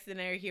see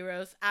Extraordinary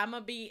Heroes,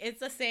 it's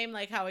the same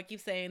like how I keep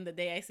saying the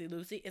day I see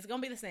Lucy. It's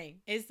going to be the same.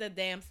 It's the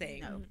damn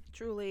same. No,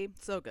 truly.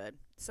 So good.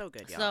 So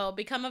good, y'all. So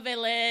become a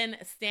villain,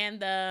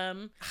 stand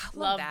them,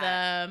 love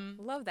them.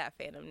 Love that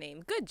fandom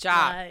name. Good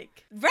job.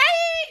 Like, right?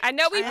 I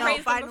know we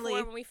praised them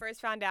before when we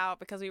first found out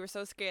because we were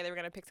so scared they were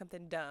going to pick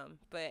something dumb,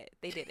 but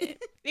they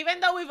didn't. Even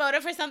though we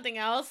voted for something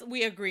else,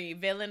 we agree.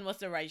 Villain was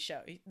the right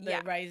show.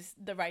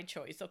 The right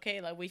choice, okay?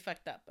 Like, we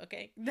fucked up,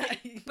 okay? But I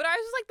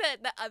was just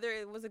like, the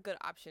other was a good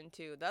option,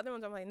 too. The other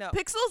ones, I'm like, no.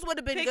 Pixels would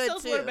have been good, too.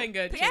 Pixels would have been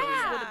good, too.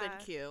 Pixels would have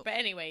been cute. But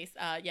anyways,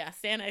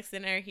 stand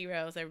Extraordinary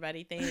Heroes,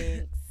 everybody.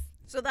 Thanks.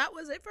 So that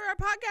was it for our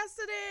podcast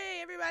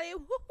today, everybody.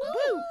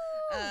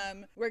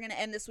 Woo-hoo! We're going to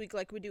end this week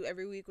like we do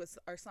every week with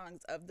our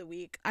songs of the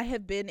week. I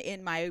have been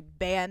in my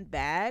band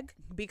bag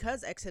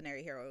because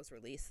Extraordinary Heroes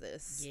released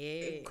this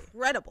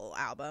incredible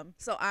album.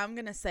 So I'm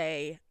going to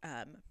say,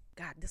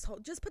 God,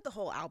 just put the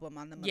whole album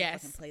on the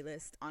motherfucking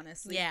playlist,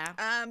 honestly. Yeah.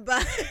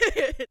 But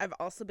I've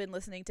also been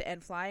listening to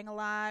N Flying a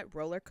lot.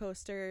 Roller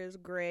Coaster is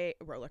great.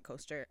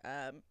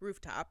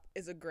 Rooftop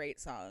is a great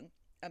song.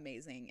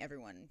 Amazing.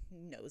 Everyone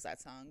knows that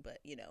song, but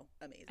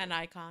amazing. An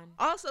icon.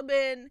 Also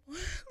been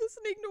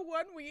listening to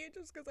One Week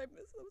just because I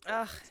miss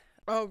them.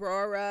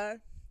 Aurora,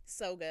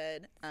 so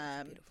good.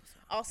 Beautiful song.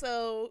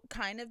 Also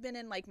kind of been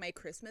in like my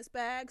Christmas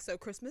bag. So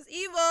Christmas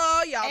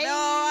Evil, y'all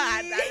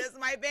know that is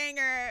my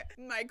banger,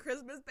 my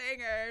Christmas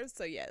banger.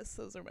 So yes,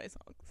 those are my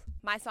songs.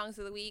 My songs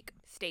of the week,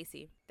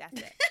 Stacy.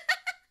 That's it.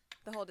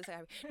 The whole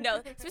discography. No,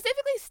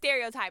 specifically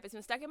Stereotype. It's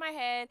been stuck in my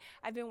head.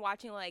 I've been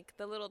watching like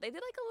they did like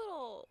a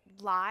little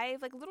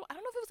live, like a little, I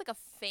don't know if it was like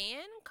a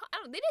fan.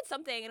 They did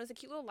something and it was a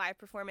cute little live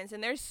performance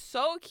and they're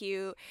so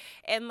cute.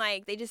 And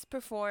like they just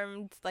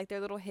performed like their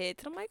little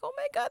hits. And I'm like, oh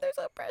my God, they're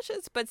so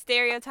precious. But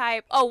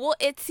Stereotype. Oh, well,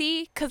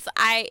 ITZY, because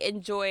I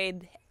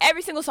enjoyed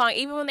every single song,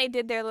 even when they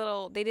did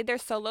their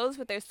solos,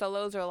 but their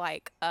solos are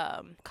like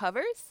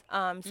covers.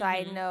 So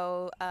I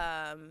know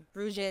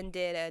Rujin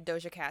did a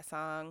Doja Cat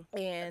song.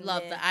 And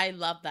I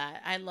love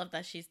that. I love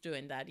that she's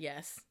doing that.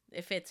 Yes.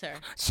 It fits her.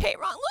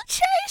 Chaeryeon, look,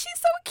 she's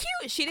so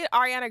cute. She did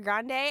Ariana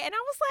Grande, and I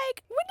was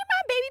like, when did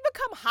my baby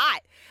become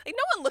hot? Like,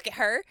 no one look at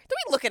her. Don't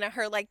be looking at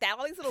her like that.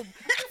 All these little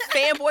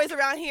fanboys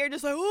around here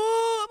just like,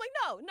 oh, I'm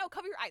like, no,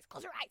 cover your eyes,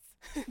 close your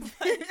eyes.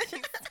 But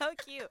she's so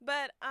cute.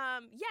 But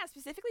yeah,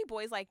 specifically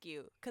Boys Like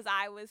You, because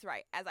I was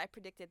right. As I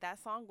predicted,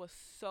 that song was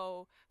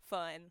so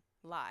fun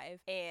live,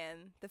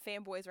 and the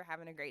fanboys were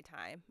having a great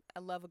time. I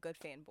love a good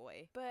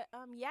fanboy. But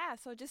yeah,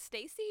 so just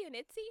Stacy and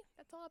Itzy,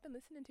 that's all I've been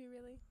listening to,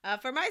 really.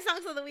 For my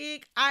songs of the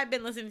week, I've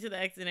been listening to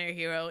the Extraordinary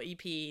Hero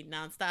EP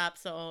nonstop.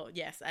 So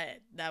yes,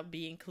 that would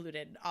be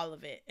included, all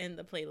of it, in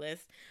the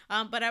playlist.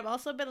 But I've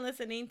also been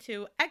listening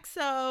to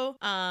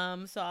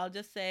EXO. So I'll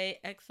just say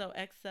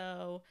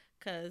EXO,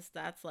 because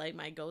that's like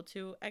my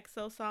go-to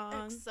EXO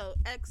song.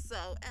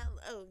 EXO,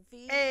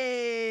 LOVE.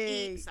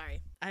 Hey!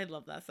 Sorry. I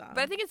love that song.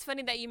 But I think it's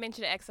funny that you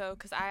mentioned EXO,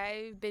 because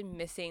I've been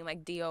missing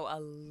like Dio a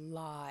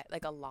lot,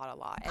 like a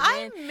lot.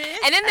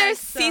 And then their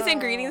Season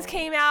Greetings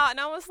came out, and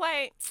I was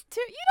like,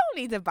 you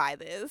don't need to buy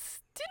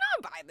this. Do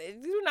not buy this.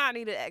 You do not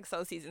need an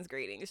EXO Season's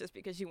Greetings just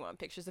because you want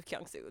pictures of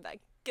Kyungsoo.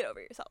 Like, get over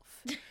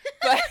yourself.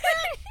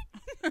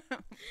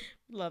 But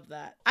love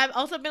that. I've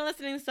also been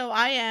listening. So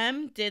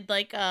I did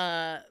like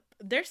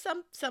there's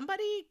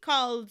somebody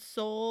called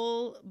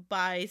Soul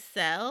by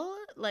Cell,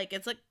 like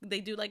it's like they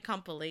do like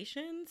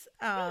compilations,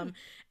 and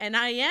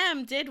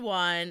I did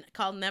one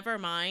called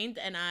Nevermind,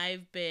 and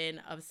I've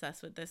been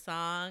obsessed with this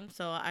song,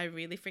 so I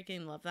really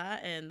freaking love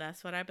that, and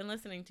that's what I've been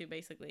listening to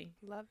basically.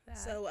 love that.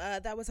 So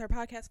that was our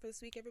podcast for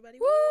this week, everybody.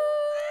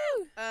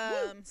 Woo!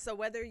 So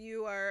whether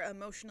you are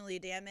emotionally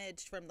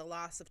damaged from the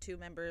loss of 2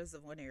 members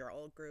of one of your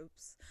old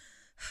groups,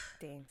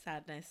 Dang.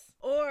 Sadness,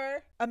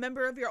 or a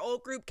member of your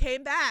old group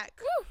came back,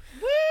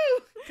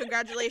 woo!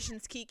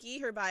 Congratulations, Kiki.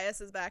 Her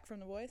bias is back from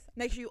The Voice.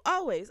 Make sure you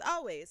always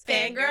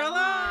Fangirl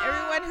on.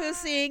 Everyone who's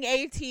seeing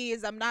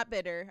ATs, I'm not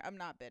bitter.